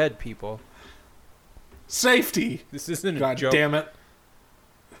 Use your head, people. Safety. This isn't a God joke. damn it.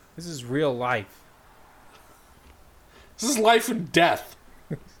 This is real life. This is life and death.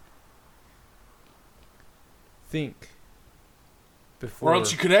 Think. Before. Or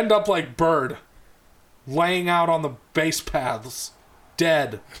else you could end up like Bird, laying out on the base paths,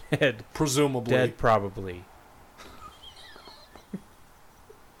 dead, dead. presumably. Dead, probably.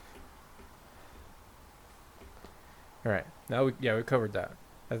 All right. Now we covered that.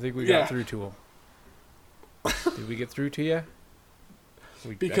 I think we got Yeah. through to him. Did we get through to you?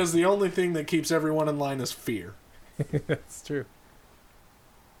 Because the only thing that keeps everyone in line is fear. That's true.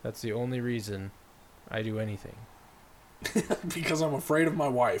 That's the only reason I do anything. Because I'm afraid of my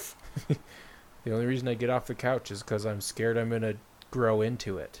wife. The only reason I get off the couch is because I'm scared I'm gonna grow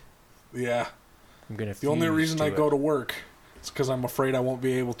into it. Yeah. I'm gonna. The only fuse reason I to go it. to work is because I'm afraid I won't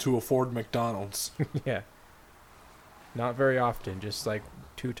be able to afford McDonald's. Yeah. Not very often, just like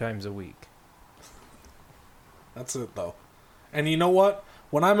 2 times a week. That's it, though. And you know what?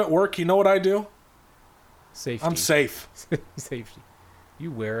 When I'm at work, you know what I do? Safety. I'm safe. Safety.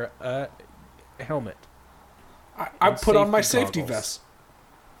 You wear a helmet. I And put on my safety safety goggles. vest.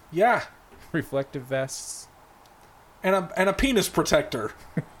 Yeah. Reflective vests. And a penis protector.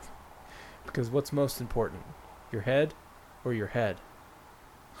 Because what's most important? Your head or your head?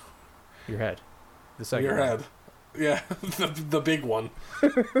 Your head. The second Your one. head. Yeah. the big one.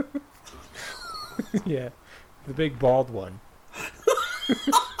 Yeah. The big bald one.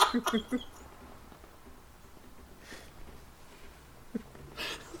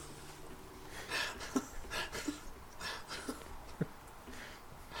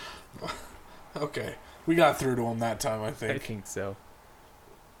 Okay. We got through to him that time, I I think. think so.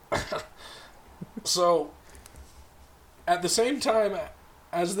 So, at the same time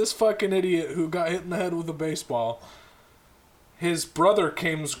as this fucking idiot who got hit in the head with a baseball, his brother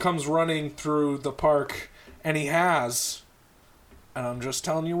comes running through the park, and he has, and I'm just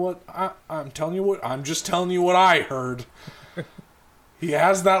telling you what I heard. He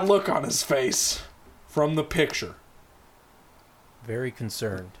has that look on his face from the picture, Very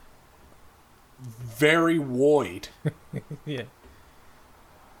concerned. very void. Yeah.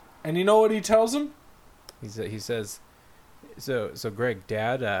 And you know what he tells him? He says, so Greg,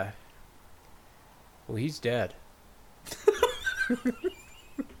 Dad, well, he's dead.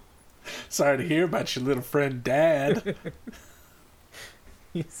 Sorry to hear about your little friend, Dad.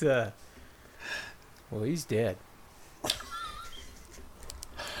 He's well, he's dead.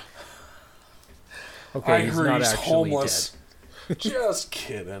 Okay, I he's heard not he's actually homeless. Just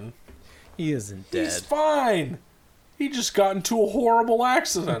kidding. dead. He isn't dead. He's fine. He just got into a horrible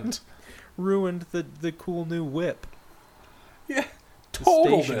accident. Ruined the cool new whip. Yeah, The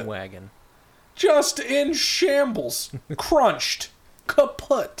totaled station it. wagon. Just in shambles. Crunched.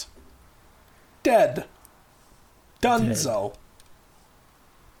 Kaput. Dead. Dunzo.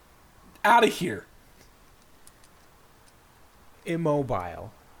 Out of here.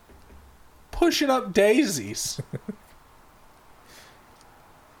 Immobile. Pushing up daisies.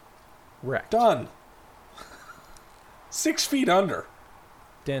 Wrecked. Done. 6 feet under.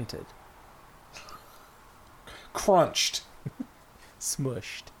 Dented. Crunched.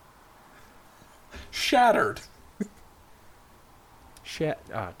 Smushed. Shattered. chat.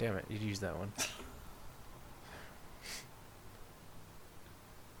 Ah, damn it. You'd use that one.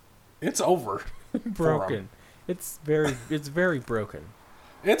 It's over. Broken. It's very broken.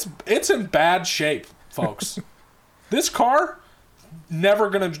 It's in bad shape, folks. This car, never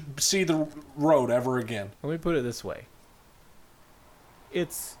gonna see the road ever again. Let me put it this way.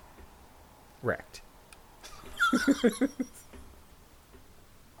 It's wrecked.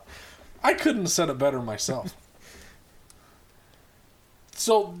 I couldn't have said it better myself.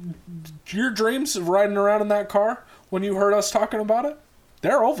 So, your dreams of riding around in that car, when you heard us talking about it,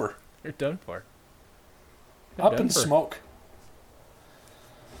 they're over. You're done for. You're Up done in for. smoke.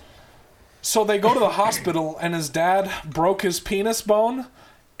 So they go to the hospital, and his dad broke his penis bone,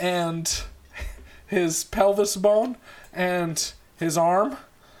 and his pelvis bone, and his arm,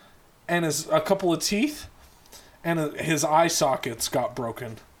 and a couple of teeth, and his eye sockets got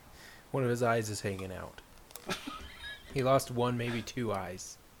broken. One of his eyes is hanging out. He lost one, maybe two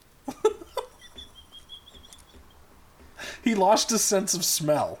eyes. He lost his sense of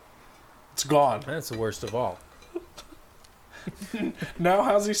smell. It's gone. That's the worst of all. Now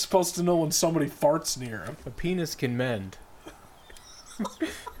how's he supposed to know when somebody farts near him? A penis can mend.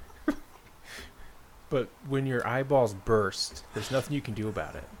 But when your eyeballs burst, there's nothing you can do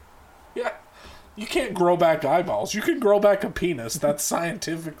about it. Yeah. You can't grow back eyeballs. You can grow back a penis. That's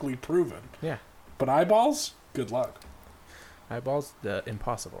scientifically proven. Yeah. But eyeballs? Good luck. Eyeballs,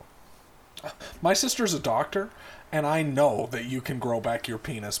 impossible. My sister's a doctor, and I know that you can grow back your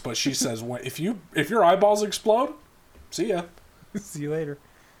penis, but she says if your eyeballs explode, see ya. See you later.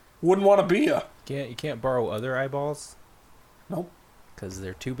 Wouldn't want to be ya. You can't borrow other eyeballs Nope. because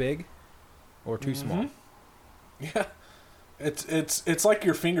they're too big or too small. Yeah. It's like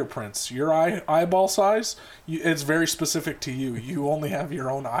your fingerprints. Your eyeball size, it's very specific to you. You only have your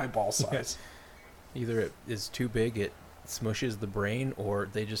own eyeball size. Either it is too big, it smushes the brain, or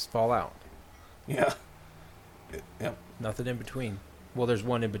they just fall out. Yeah. Yep. Nothing in between. Well, there's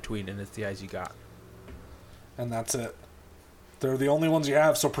one in between, and it's the eyes you got. And that's it. They're the only ones you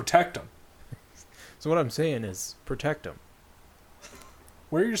have, so protect them. So what I'm saying is, protect them.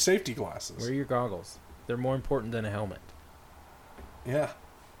 Wear your safety glasses. Wear your goggles. They're more important than a helmet. Yeah.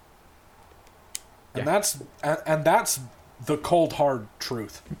 And Yeah. that's the cold hard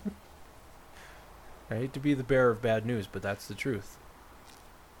truth. I hate to be the bearer of bad news, but that's the truth.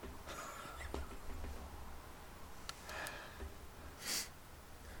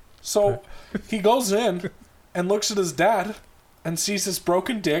 So he goes in and looks at his dad and sees his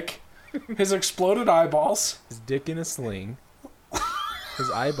broken dick, his exploded eyeballs. His dick in a sling. His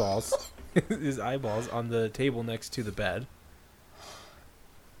eyeballs. His eyeballs on the table next to the bed.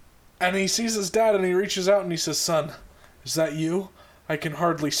 And he sees his dad and he reaches out and he says, "Son, is that you? I can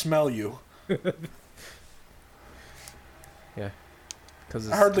hardly smell you." Yeah. Because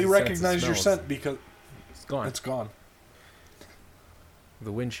I hardly recognize your scent because It's gone. it's gone.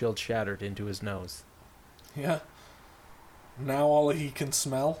 The windshield shattered into his nose. Yeah. Now all he can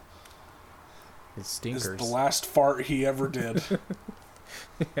smell His is stinkers. the last fart he ever did.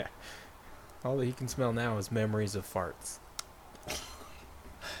 Yeah. All that he can smell now is memories of farts.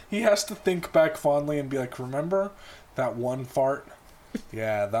 He has to think back fondly and be like, "Remember that one fart?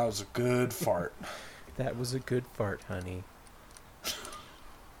 Yeah, that was a good fart." That was a good fart, honey.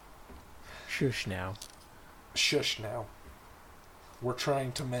 Shush now. Shush now. We're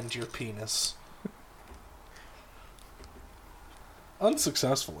trying to mend your penis.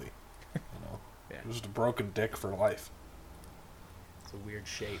 Unsuccessfully. Yeah. Just a broken dick for life. It's a weird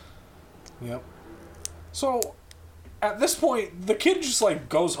shape. Yep. So, at this point, the kid just,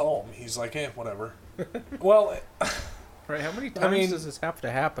 goes home. He's like, whatever. Well, Right, how many times mean- does this have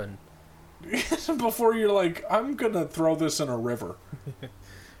to happen? before you're like, "I'm gonna throw this in a river."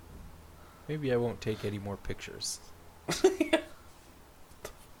 Maybe I won't take any more pictures.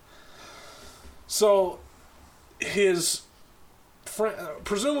 So, his friend,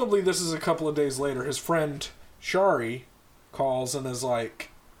 presumably this is a couple of days later, his friend Shari calls and is like,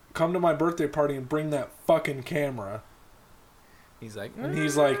 "Come to my birthday party and bring that fucking camera." He's like, And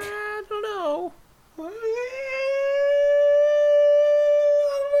he's like, I don't know.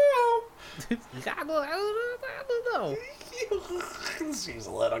 I don't know. She's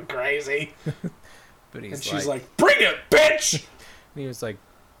a little crazy. But he's And she's like, "Bring it, bitch!" and he was like,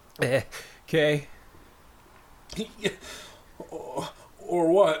 okay. Or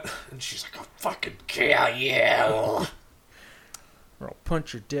what? And she's like, "I'll fucking kill you." Or I'll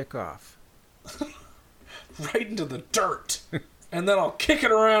punch your dick off. Right into the dirt. And then I'll kick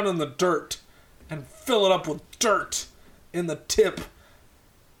it around in the dirt and fill it up with dirt in the tip.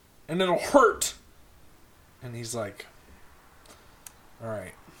 And it'll hurt. And he's like, All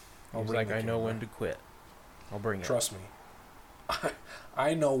right. He's bring like, the I know camera. when to quit. I'll bring it. Trust me.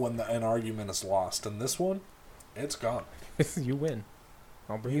 I know when an argument is lost, and this one, it's gone. You win.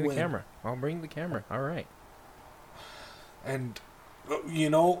 I'll bring You the win. camera. I'll bring the camera. All right. And you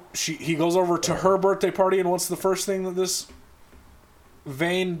know, he goes over to her birthday party, and what's the first thing that this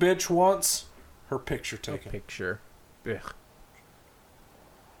vain bitch wants? Her picture A taken. picture. Ugh.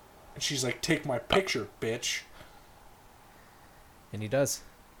 And she's like, "Take my picture, bitch." And he does.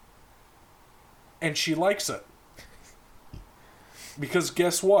 And she likes it. Because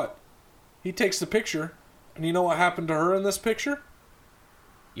guess what? He takes the picture, and you know what happened to her in this picture?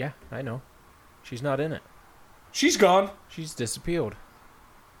 Yeah, I know. She's not in it. She's gone. She's disappeared.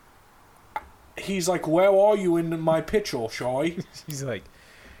 He's like, "Where are you in my picture, Shy?" He's like,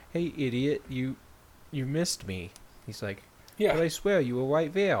 hey, idiot, you missed me. He's like, Yeah. but I swear you were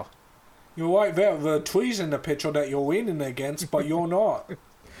right there. You're right there. The tree's in the picture that you're leaning against, but you're not.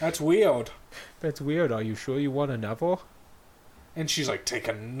 That's weird. That's weird. Are you sure you want another? And she's like, "Take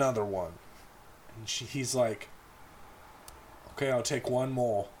another one." And he's like, "Okay, I'll take one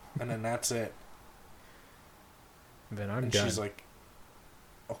more." And then that's it. Then I'm And done. she's like,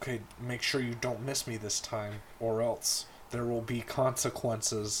 "Okay, make sure you don't miss me this time, or else there will be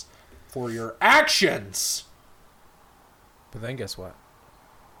consequences for your actions." But then guess what?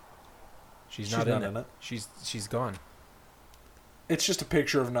 She's She's not, not in in it. it. She's gone. It's just a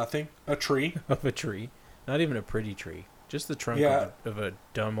picture of nothing. A tree. Of a tree. Not even a pretty tree. Just the trunk Yeah. of a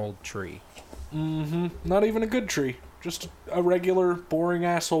dumb old tree. Mm-hmm. Not even a good tree. Just a regular, boring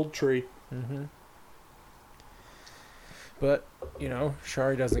asshole tree. Mm-hmm. But, you know,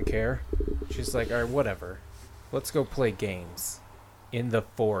 Shari doesn't care. She's like, alright, whatever. Let's go play games. In the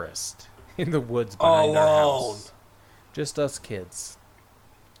forest. In the woods behind our Alone. house. Just us kids.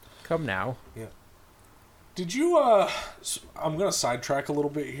 Come now. Did you, I'm gonna sidetrack a little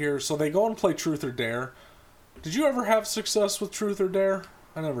bit here. So they go and play Truth or Dare. Did you ever have success with Truth or Dare?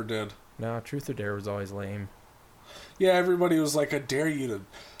 I never did. No, Truth or Dare was always lame. Yeah, everybody was like, "I dare you to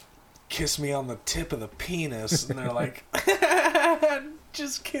kiss me on the tip of the penis." And they're like,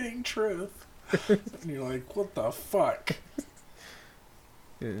 "Just kidding, Truth." And you're like, "What the fuck?"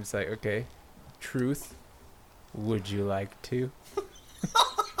 It's like, okay, Truth, would you like to?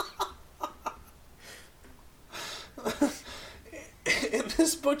 In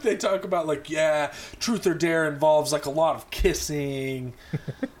this book, they talk about, like, yeah, Truth or Dare involves, like, a lot of kissing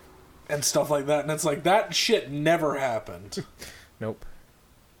and stuff like that. And it's like, that shit never happened. Nope.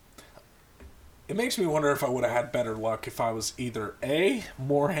 It makes me wonder if I would have had better luck if I was either A,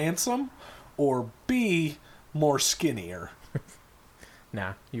 more handsome, or B, more skinnier.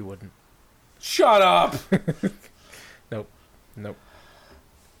 Nah, you wouldn't. Shut up! Nope.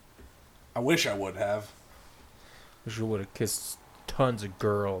 I wish I would have. Wish you would have kissed tons of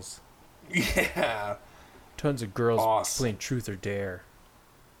girls. Yeah. Tons of girls Awesome. playing Truth or Dare.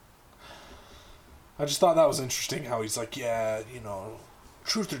 I just thought that was interesting how he's like, yeah, you know,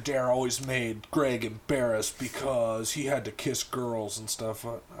 Truth or Dare always made Greg embarrassed because he had to kiss girls and stuff.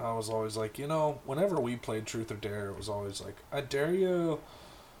 I was always like, you know, whenever we played Truth or Dare, it was always like, "I dare you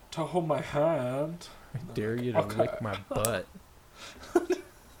to hold my hand. I dare you to Okay. lick my butt.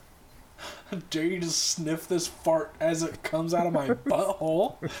 I dare you to sniff this fart as it comes out of my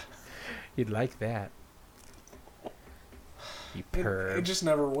butthole." You'd like that. You It perv. just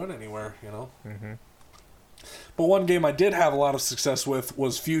never went anywhere, you know? Mm-hmm. But one game I did have a lot of success with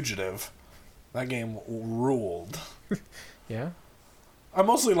was Fugitive. That game ruled. Yeah? I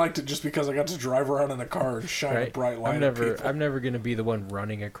mostly liked it just because I got to drive around in a car and shine a Right? bright light at people. I'm never gonna be the one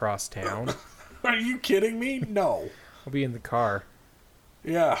running across town. Are you kidding me? No. I'll be in the car,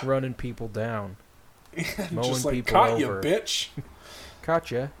 Yeah. running people down. Mowing Just like, people "Caught over. you, bitch."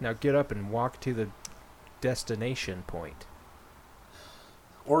 Caught ya. Now get up and walk to the destination point.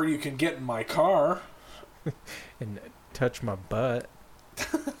 Or you can get in my car And touch my butt.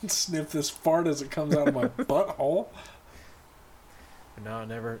 and sniff this fart as it comes out of my butthole. No,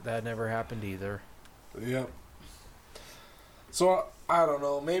 that never happened either. Yep. So, I don't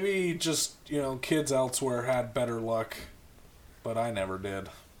know. Maybe just, you know, kids elsewhere had better luck. But I never did.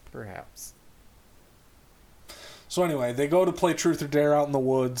 Perhaps. So anyway, they go to play Truth or Dare out in the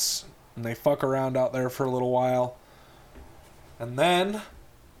woods. And they fuck around out there for a little while. And then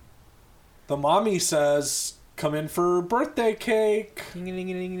the mommy says, "Come in for birthday cake." Ding ding ding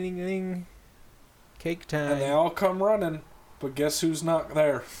ding ding ding. Cake time. And they all come running. But guess who's not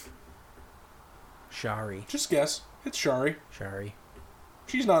there? Shari. Just guess. It's Shari. Shari.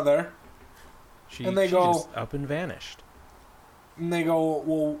 She's not there. She, And they she go- just up and vanished. And they go,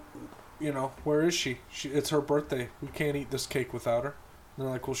 "Well, you know, where is she? It's her birthday. We can't eat this cake without her." And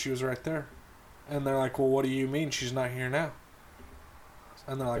they're like, well, she was right there. And they're like, well, what do you mean she's not here now?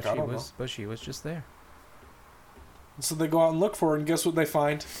 And they're like, I don't know. But she was just there. And so they go out and look for her, and guess what they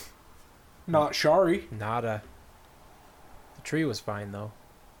find? Not Shari. Nada. The tree was fine, though.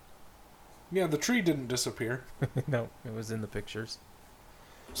 Yeah, the tree didn't disappear. No, it was in the pictures.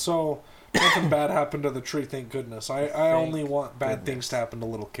 So, nothing bad happened to the tree, thank goodness. I only want bad goodness. things to happen to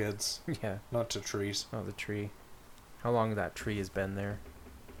little kids, Yeah. not to trees. Oh, the tree. How long that tree has been there?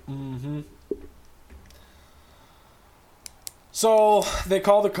 Mm-hmm. So, they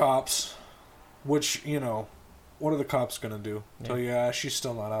call the cops, which, you know, what are the cops going to do? Yeah. Tell you, yeah, she's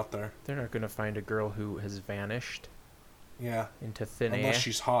still not out there. They're not going to find a girl who has vanished Yeah, into thin unless air.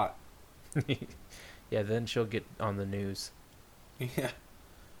 she's hot. Yeah, then she'll get on the news. Yeah,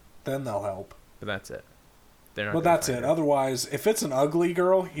 then they'll help. But that's it. They're not But gonna that's find it. her. Otherwise, if it's an ugly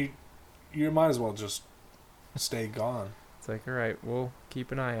girl, you might as well just stay gone. It's like, all right, we'll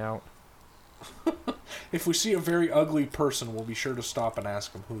keep an eye out. If we see a very ugly person, we'll be sure to stop and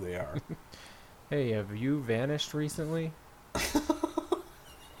ask them who they are. Hey, have you vanished recently?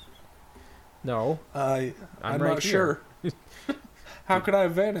 No. I'm right not here. sure. How could I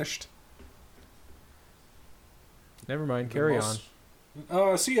have vanished? Never mind. Carry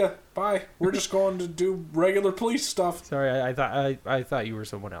on. See ya. Bye. We're just going to do regular police stuff. Sorry, I thought you were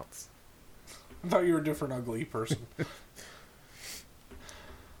someone else. I thought you were a different ugly person.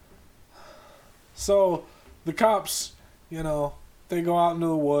 So, the cops, you know, they go out into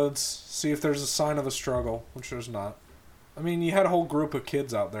the woods, see if there's a sign of a struggle, which there's not. I mean, you had a whole group of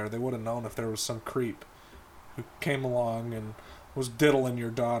kids out there. They would have known if there was some creep who came along and was diddling your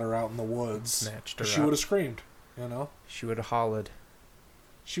daughter out in the woods. Snatched her She up. would have screamed, you know? She would have hollered.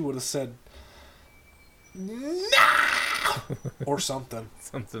 She would have said, "No!" or something.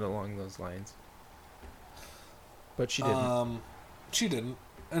 Something along those lines. But she didn't. She didn't.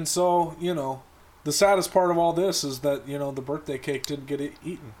 And so, you know, the saddest part of all this is that, you know, the birthday cake didn't get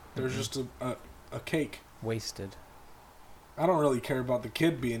eaten. There's just a cake. Wasted. I don't really care about the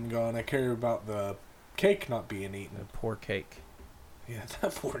kid being gone. I care about the cake not being The eaten. poor cake. Yeah,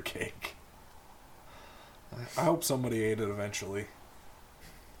 that poor cake. I hope somebody ate it eventually.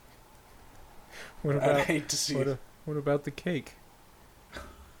 What I'd about hate to see it. what about the cake?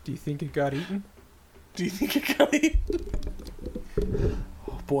 Do you think it got eaten? Do you think it got eaten?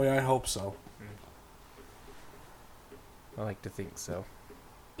 Oh, boy, I hope so. I like to think so.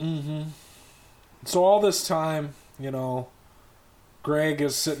 Mm-hmm. So all this time, you know, Greg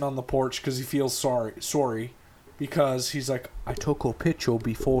is sitting on the porch because he feels sorry, because he's like, I took her picture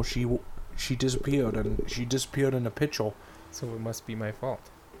before she disappeared, and she disappeared in a picture. So it must be my fault.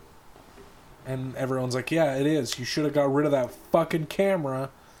 And everyone's like, yeah, it is. You should have got rid of that fucking camera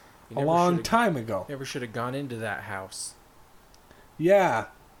You a never long shoulda- time ago. Never should have gone into that house. Yeah.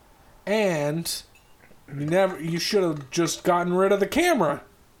 And you should have just gotten rid of the camera.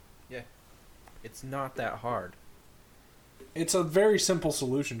 Yeah. It's not that hard. It's a very simple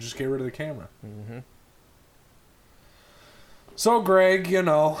solution. Just get rid of the camera. Mm-hmm. So Greg, you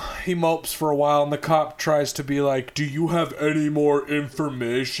know, he mopes for a while, and the cop tries to be like, do you have any more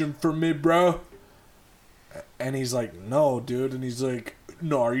information for me, bro? And he's like, no, dude. And he's like,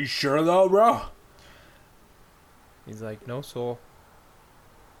 no, are you sure though, bro? He's like, no soul.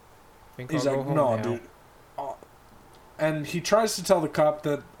 Think He's I'll like, go home no, now." dude. And he tries to tell the cop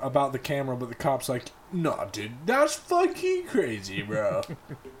that about the camera, but the cop's like, no, dude, that's fucking crazy, bro.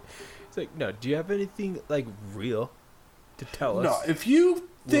 It's like, no, do you have anything, like, real to tell us? No, if you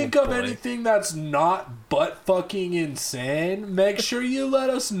think Little of boy. anything that's not butt fucking insane, make sure you let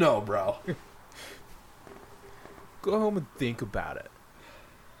us know, bro. Go home and think about it.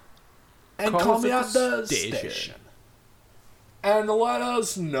 And Call call us me at at the the station. station. And let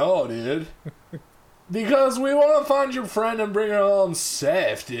us know, dude. Because we want to find your friend and bring her home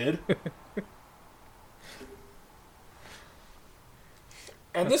safe, dude.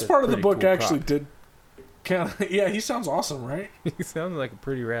 And That's this a part of the pretty book cool actually cop. did kind of... Yeah, he sounds awesome, right? He sounds like a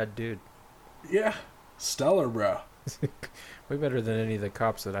pretty rad dude. Yeah. Stellar, bro. Way better than any of the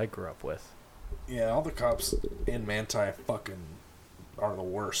cops that I grew up with. Yeah, all the cops in Manti fucking are the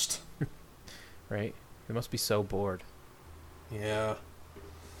worst. Right? They must be so bored. Yeah.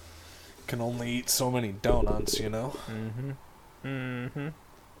 Can only eat so many donuts, you know? Mm-hmm. Mm-hmm.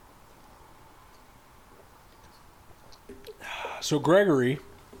 So Gregory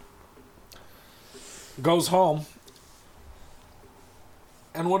goes home,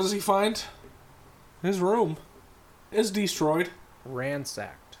 and what does he find? His room is destroyed.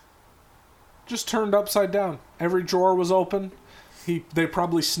 Ransacked. Just turned upside down. Every drawer was open. They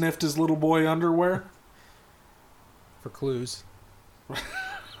probably sniffed his little boy underwear. For clues.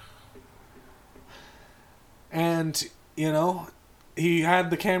 And, you know, he had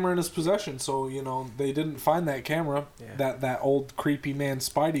the camera in his possession, so, you know, they didn't find that camera that old creepy man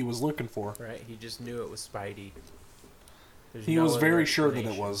Spidey was looking for. Right, he just knew it was Spidey. He was very sure that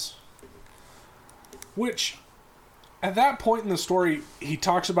it was. Which, at that point in the story, he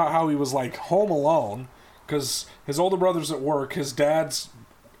talks about how he was, like, home alone, because his older brother's at work, his dad's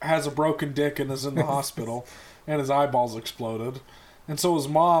has a broken dick and is in the hospital, and his eyeballs exploded. And so his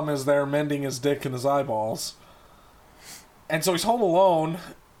mom is there mending his dick and his eyeballs. And so he's home alone,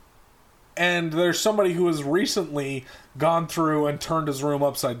 and there's somebody who has recently gone through and turned his room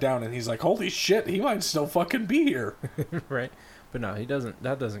upside down, and he's like, holy shit, he might still fucking be here. Right? But no, he doesn't.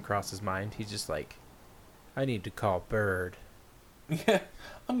 That doesn't cross his mind. He's just like, I need to call Bird. Yeah,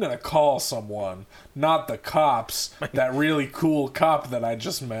 I'm gonna call someone, not the cops, that really cool cop that I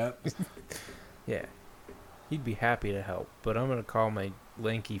just met. Yeah. He'd be happy to help, but I'm gonna call my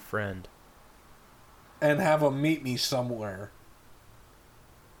lanky friend. And have him meet me somewhere.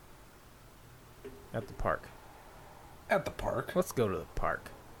 At the park. At the park. Let's go to the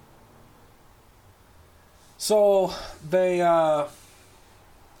park. So, they go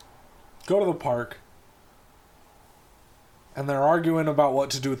to the park. And they're arguing about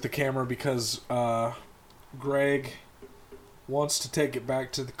what to do with the camera because Greg wants to take it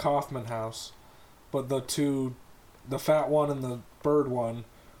back to the Kaufman house. But the fat one and the bird one,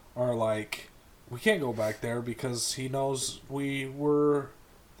 are like, we can't go back there because he knows we were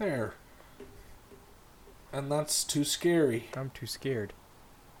there. And that's too scary. I'm too scared.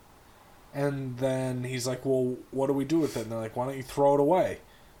 And then he's like, well, what do we do with it? And they're like, why don't you throw it away?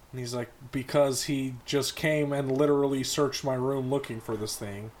 And he's like, because he just came and literally searched my room looking for this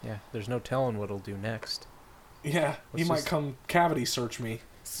thing. Yeah, there's no telling what he'll do next. Yeah, he might come cavity search me.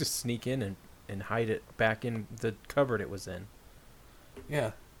 Let's just sneak in and hide it back in the cupboard it was in.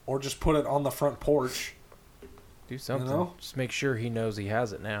 Yeah, or just put it on the front porch. Do something. You know? Just make sure he knows he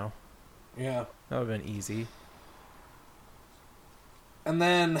has it now. Yeah. That would have been easy. And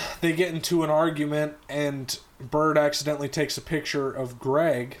then they get into an argument, and Bird accidentally takes a picture of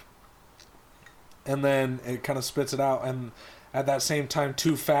Greg, and then it kind of spits it out, and at that same time,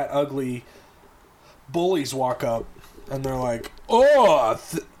 two fat, ugly bullies walk up, and they're like, oh,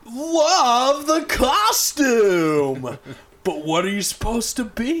 love the costume! But what are you supposed to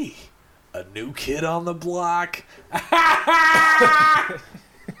be? A new kid on the block?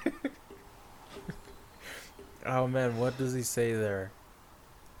 Oh, man, what does he say there?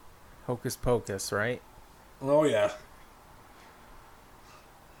 Hocus pocus, right? Oh, yeah.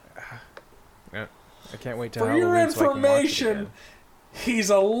 Yeah. I can't wait to For Halloween your so I can watch it information, again. he's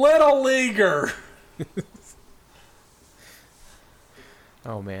a little leaguer.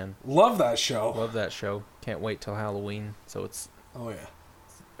 Oh, man. Love that show. Love that show. Can't wait till Halloween so it's Oh, yeah.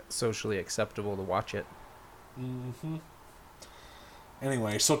 socially acceptable to watch it. Mm-hmm.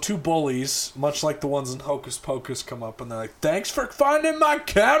 Anyway, so two bullies, much like the ones in Hocus Pocus, come up and they're like, thanks for finding my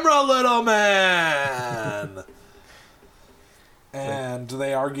camera, little man! And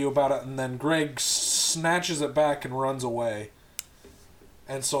they argue about it, and then Greg snatches it back and runs away.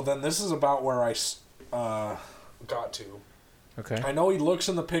 And so then this is about where I got to. Okay. I know he looks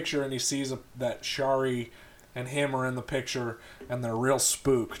in the picture and he sees that Shari and him are in the picture, and they're real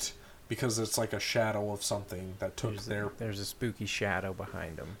spooked. Because it's like a shadow of something that took There's a spooky shadow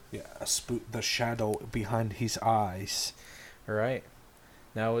behind him. Yeah, the shadow behind his eyes. All right.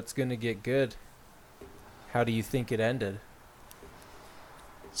 Now it's going to get good. How do you think it ended?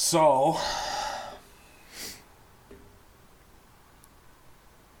 So,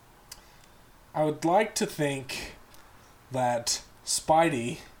 I would like to think that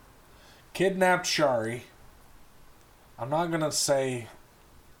Spidey kidnapped Shari. I'm not going to say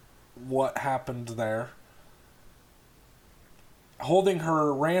what happened there. Holding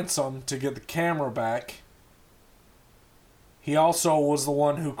her ransom to get the camera back. He also was the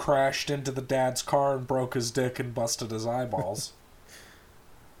one who crashed into the dad's car and broke his dick and busted his eyeballs.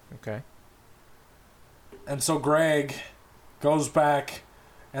 Okay. And so Greg goes back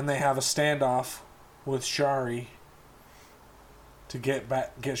and they have a standoff with Shari to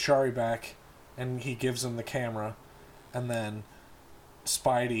get Shari back, and he gives him the camera, and then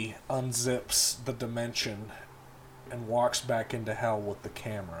Spidey unzips the dimension and walks back into hell with the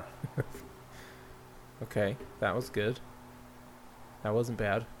camera. Okay, that was good. That wasn't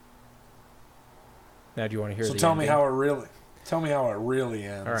bad. Now, do you want to hear So the tell ending? me how it really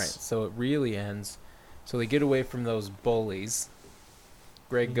ends. All right, so it really ends. So they get away from those bullies.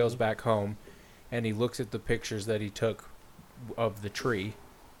 Greg goes back home, and he looks at the pictures that he took of the tree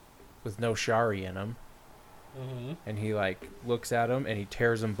with no Shari in them. Mm-hmm. And he like looks at them and he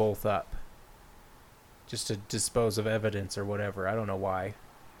tears them both up. Just to dispose of evidence or whatever. I don't know why.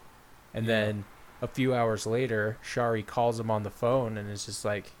 And then a few hours later, Shari calls him on the phone and is just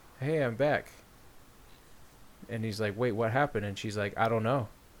like, "Hey, I'm back." And he's like, "Wait, what happened?" And she's like, "I don't know.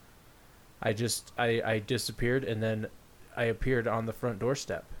 I disappeared and then I appeared on the front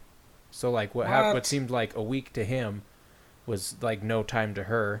doorstep." So like what seemed like a week to him was like no time to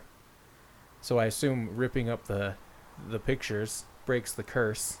her. So I assume ripping up the pictures breaks the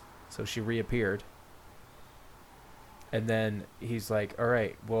curse. So she reappeared. And then he's like, "All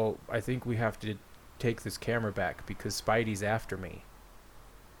right, well, I think we have to take this camera back because Spidey's after me."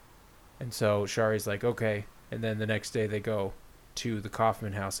 And so Shari's like, "Okay." And then the next day they go to the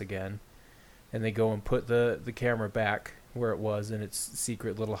Kaufman house again. And they go and put the camera back where it was in its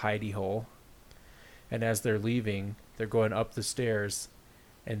secret little hidey hole. And as they're leaving, they're going up the stairs.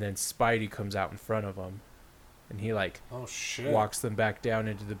 And then Spidey comes out in front of them. And he like oh shit, walks them back down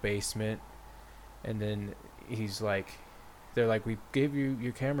into the basement. And then he's like, they're like, "We gave you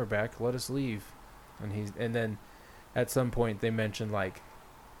your camera back, let us leave." And then at some point they mention like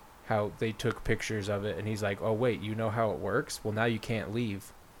how they took pictures of it, and he's like, "Oh wait, you know how it works? Well, now you can't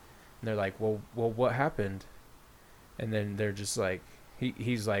leave." And they're like, well what happened?" And then they're just like,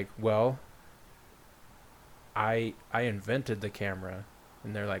 he's like, "Well, I invented the camera."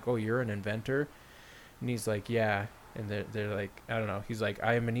 And they're like, "Oh, you're an inventor?" And he's like, "Yeah." And they're like, I don't know, he's like,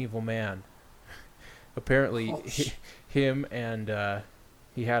 "I am an evil man." Apparently him and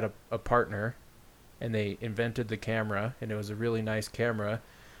he had a partner, and they invented the camera, and it was a really nice camera,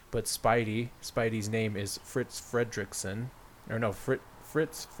 but Spidey's name is Fritz Fredrickson, or no,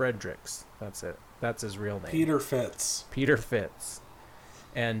 Fritz Fredericks, that's it, that's his real name. Peter Fitz.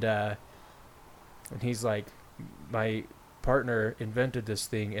 And he's like, "My partner invented this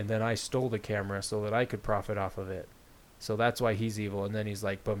thing, and then I stole the camera so that I could profit off of it, so that's why he's evil." And then he's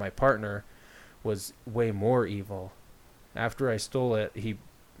like, "But my partner was way more evil. After I stole it, he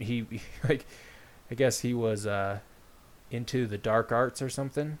like, I guess he was into the dark arts or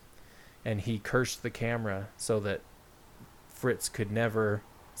something, and he cursed the camera so that Fritz could never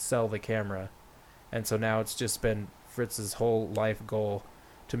sell the camera. And so now it's just been Fritz's whole life goal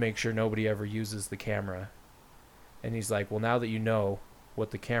to make sure nobody ever uses the camera." And he's like, "Well, now that you know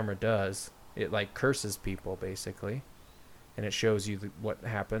what the camera does, it like curses people basically, and it shows you what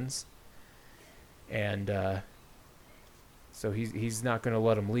happens." And so he's not going to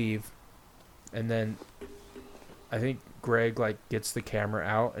let him leave. And then I think Greg like gets the camera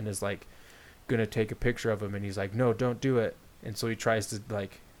out and is like going to take a picture of him, and he's like, "No, don't do it." And so he tries to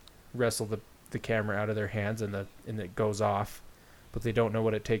like wrestle the camera out of their hands, and it goes off, but they don't know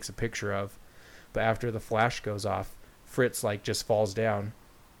what it takes a picture of. But after the flash goes off, Fritz like just falls down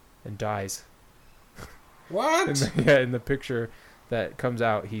and dies. What? In the picture that comes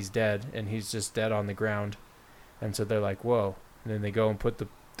out, he's dead, and he's just dead on the ground. And so they're like, "Whoa." And then they go and put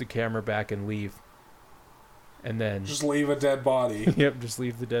the camera back and leave. And then just leave a dead body. Yep, just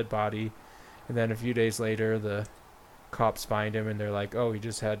leave the dead body. And then a few days later, the cops find him, and they're like, "Oh, he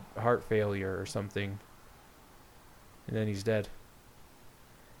just had heart failure or something." And then he's dead.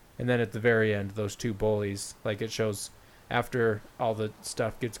 And then at the very end, those two bullies, like it shows after all the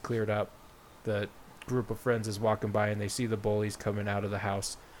stuff gets cleared up, the group of friends is walking by, and they see the bullies coming out of the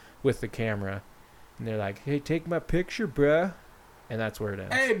house with the camera. And they're like, "Hey, take my picture, bruh." And that's where it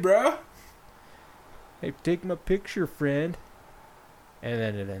ends. "Hey, bruh. Hey, take my picture, friend." And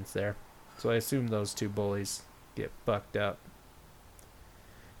then it ends there. So I assume those two bullies get fucked up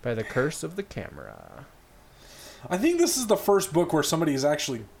by the curse of the camera. I think this is the first book where somebody's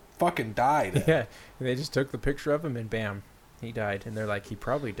actually fucking died. Yeah, and they just took the picture of him, and bam, he died. And they're like, he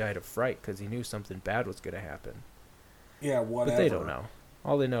probably died of fright because he knew something bad was going to happen. Yeah, whatever. But they don't know.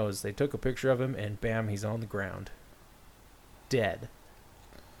 All they know is they took a picture of him, and bam, he's on the ground. Dead.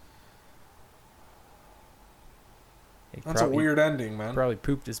 That's a weird ending, man. Probably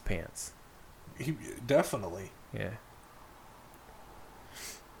pooped his pants. He definitely. Yeah.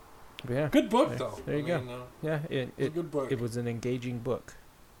 But yeah. Good book, though. There you go. Yeah, it's a good book. It was an engaging book.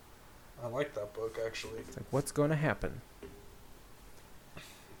 I like that book, actually. It's like, what's going to happen?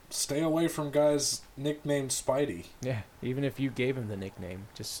 Stay away from guys nicknamed Spidey. Yeah, even if you gave him the nickname,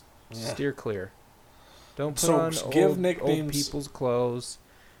 just steer clear. Don't put on old people's clothes.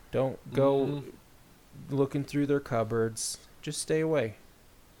 Don't go looking through their cupboards. Just stay away.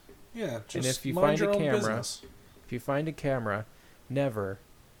 Yeah, just and if you mind find your a own camera, business. if you find a camera, never,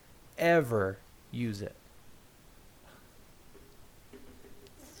 ever use it.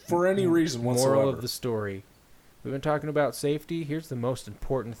 For any reason whatsoever. Moral of the story. We've been talking about safety. Here's the most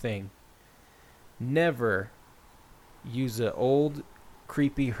important thing. Never use an old,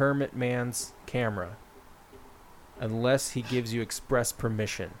 creepy hermit man's camera unless he gives you express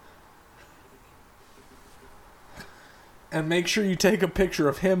permission. And make sure you take a picture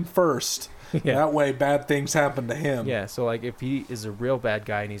of him first. Yeah. That way bad things happen to him. Yeah, so like if he is a real bad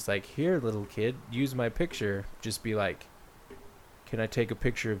guy and he's like, here, little kid, use my picture, just be like, can I take a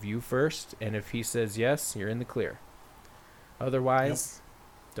picture of you first? And if he says yes, you're in the clear. Otherwise,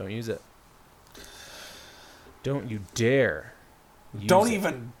 don't use it. Don't you dare. Don't use it.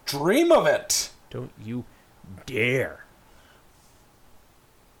 even dream of it. Don't you dare.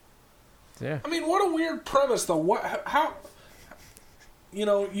 Yeah. I mean, what a weird premise, though. What? How? You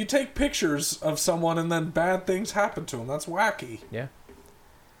know, you take pictures of someone and then bad things happen to them. That's wacky. Yeah.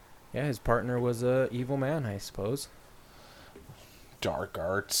 Yeah, his partner was a evil man, I suppose. Dark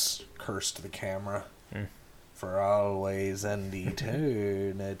arts, curse to the camera. Mm. For always and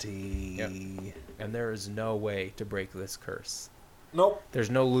eternity. Yep. And there is no way to break this curse. Nope. There's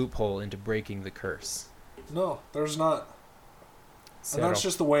no loophole into breaking the curse. No, there's not. And that's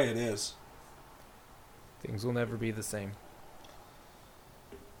just the way it is. Things will never be the same.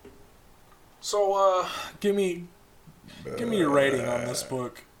 So, give me your rating on this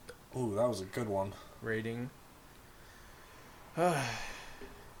book. Ooh, that was a good one. Rating.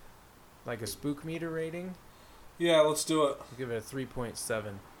 Like a spook meter rating? Yeah, let's do it. I'll give it a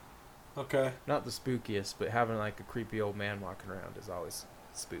 3.7. Okay. Not the spookiest, but having like a creepy old man walking around is always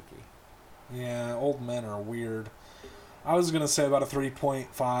spooky. Yeah, old men are weird. I was going to say about a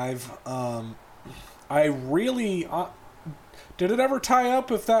 3.5. I really... did it ever tie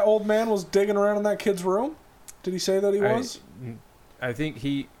up if that old man was digging around in that kid's room? Did he say that he was? I think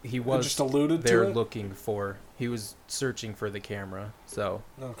he was just alluded there to it? looking for... He was searching for the camera, so...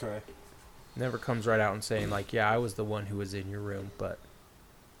 Okay. Never comes right out and saying, like, yeah, I was the one who was in your room, but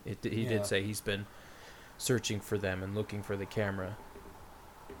he did say he's been searching for them and looking for the camera.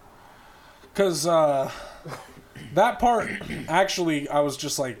 Because that part, actually, I was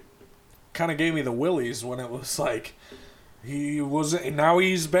just like, kind of gave me the willies when it was like, now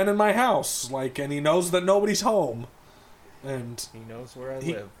he's been in my house, like, and he knows that nobody's home. And He knows where I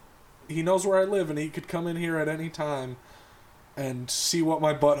live. He knows where I live, and he could come in here at any time and see what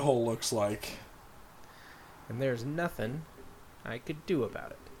my butthole looks like. And there's nothing I could do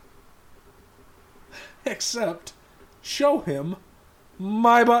about it. Except show him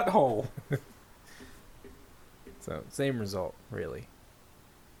my butthole. So, same result, really.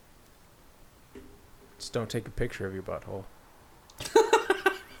 Just don't take a picture of your butthole.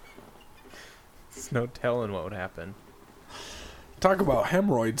 There's no telling what would happen. Talk about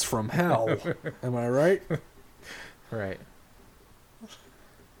hemorrhoids from hell. Am I right? Right.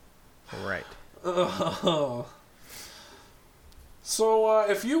 Right. So,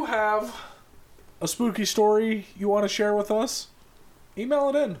 if you have a spooky story you want to share with us, email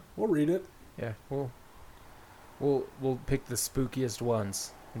it in. We'll read it. Yeah, we'll pick the spookiest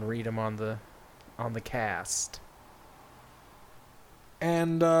ones and read them on the cast.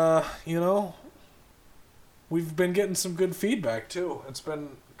 And we've been getting some good feedback too. It's been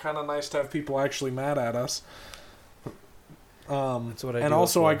kind of nice to have people actually mad at us. That's what I do. And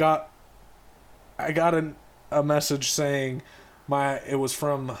also, I got a message saying it was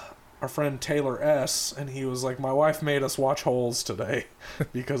from our friend Taylor S, and he was like, my wife made us watch Holes today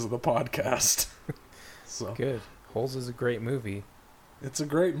because of the podcast. So Good. Holes is a great movie. It's a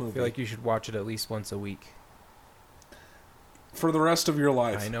great I movie. feel like you should watch it at least once a week. For the rest of your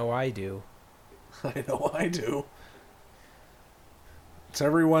life. I know I do. I know I do. It's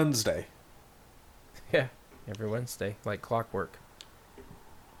every Wednesday. Yeah, every Wednesday, like clockwork.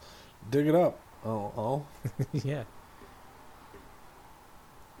 Dig it up. Oh. Yeah.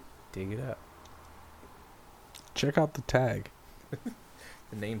 Dig it up. Check out the tag.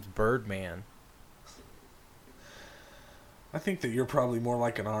 The name's Birdman. I think that you're probably more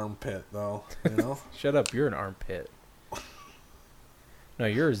like an armpit, though. You know? Shut up, you're an armpit. No,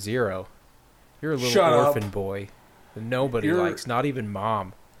 you're a zero. You're a little Shut up. orphan boy that nobody You're- likes, not even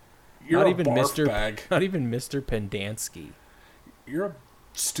Mom. You're Not a even barf Mr. bag. Not even Mr. Pendansky. You're a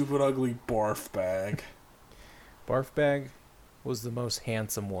stupid, ugly barf bag. Barf Bag was the most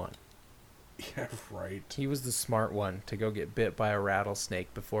handsome one. Yeah, right. He was the smart one to go get bit by a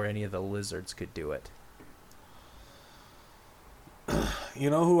rattlesnake before any of the lizards could do it. You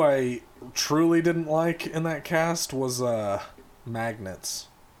know who I truly didn't like in that cast was Magnets.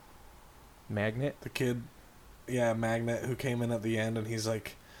 Magnet? The kid, Magnet, who came in at the end, and he's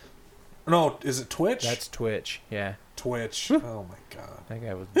like, no, is it Twitch? That's Twitch, yeah. Twitch. Oh my god. That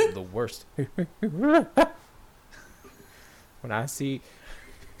guy was the worst. When I see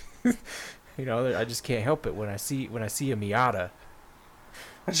You know, I just can't help it when I see a Miata.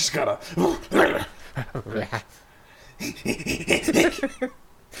 I just gotta.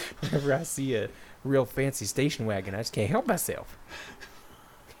 Whenever I see a real fancy station wagon, I just can't help myself.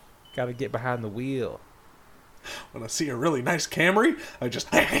 Gotta get behind the wheel. When I see a really nice Camry, I just.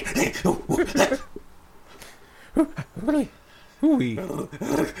 Really? Ooh-wee.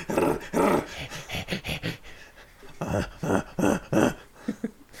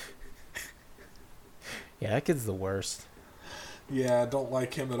 Yeah, that kid's the worst. Yeah, I don't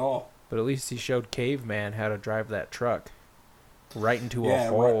like him at all. But at least he showed Caveman how to drive that truck. Right into Yeah, a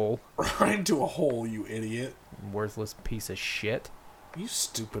hole. Right into a hole, you idiot. Worthless piece of shit. You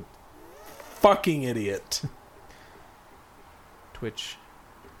stupid fucking idiot. Twitch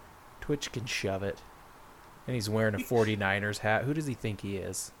can shove it. And he's wearing a 49ers hat. Who does he think he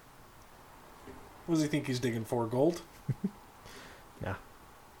is? What does he think he's digging for? Gold? Nah.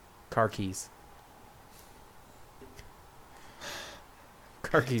 Car keys.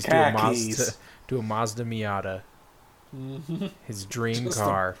 Car keys to a Mazda Miata. Mm-hmm. His dream Just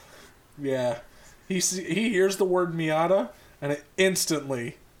car. Yeah. He hears the word Miata, and it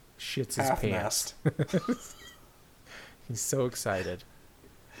instantly Shits his pants. half-mast. He's so excited.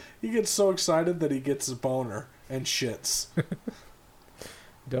 He gets so excited that he gets a boner and shits.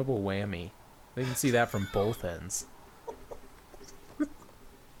 Double whammy. They can see that from both ends.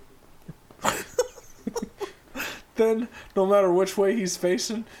 Then, no matter which way he's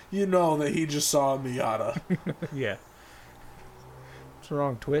facing, you know that he just saw a Miata. Yeah. What's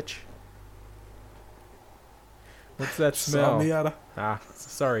wrong, Twitch? What's that Saw smell? a Miata. Ah,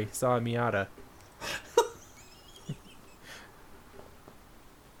 sorry, saw a Miata.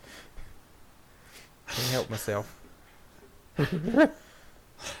 Can't help myself.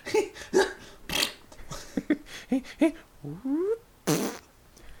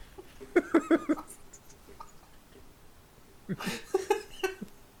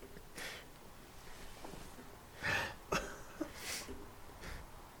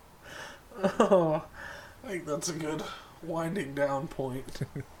 Oh, I think that's a good winding down point.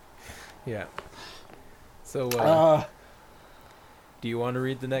 Yeah. So, do you want to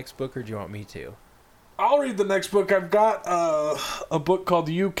read the next book or do you want me to? I'll read the next book. I've got a book called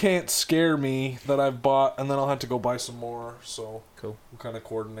You Can't Scare Me that I've bought, and then I'll have to go buy some more, so Cool. we'll kind of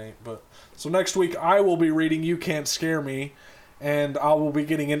coordinate. But so next week I will be reading You Can't Scare Me, and I will be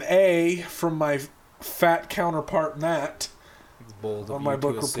getting an A from my fat counterpart Matt. It's bold On of my you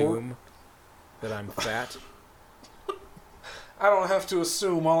book to report. assume that I'm fat. I don't have to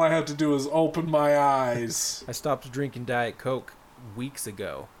assume. All I have to do is open my eyes. I stopped drinking Diet Coke weeks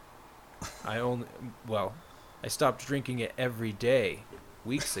ago. I stopped drinking it every day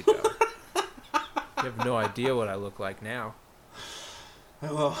weeks ago. You have no idea what I look like now.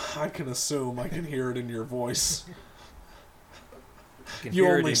 Well, I can assume. I can hear it in your voice. I can You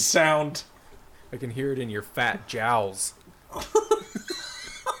hear only sound I can hear it in your fat jowls.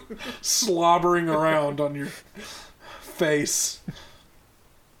 slobbering around on your face.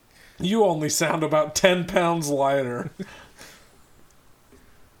 You only sound about 10 pounds lighter.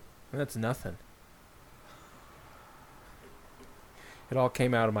 That's nothing. It all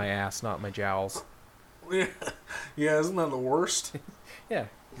came out of my ass, not my jowls. Yeah, isn't that the worst? Yeah,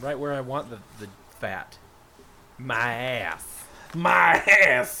 right where I want the fat. My ass. My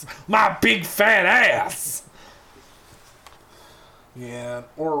ass! My big fat ass! Yeah,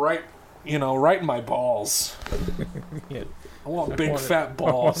 or right in my balls. Yeah. I want I big want it- fat I want it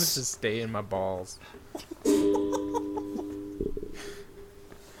balls. to stay in my balls.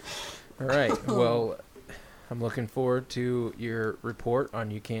 All right. Well, I'm looking forward to your report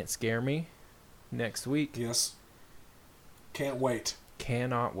on You Can't Scare Me next week. Yes. Can't wait.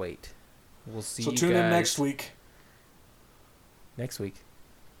 Cannot wait. We'll see So you tune guys in next week. Next week.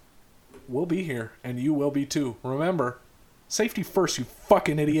 We'll be here, and you will be too. Remember, safety first, you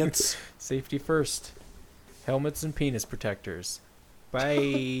fucking idiots. Safety first. Helmets and penis protectors.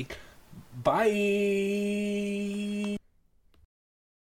 Bye. Bye.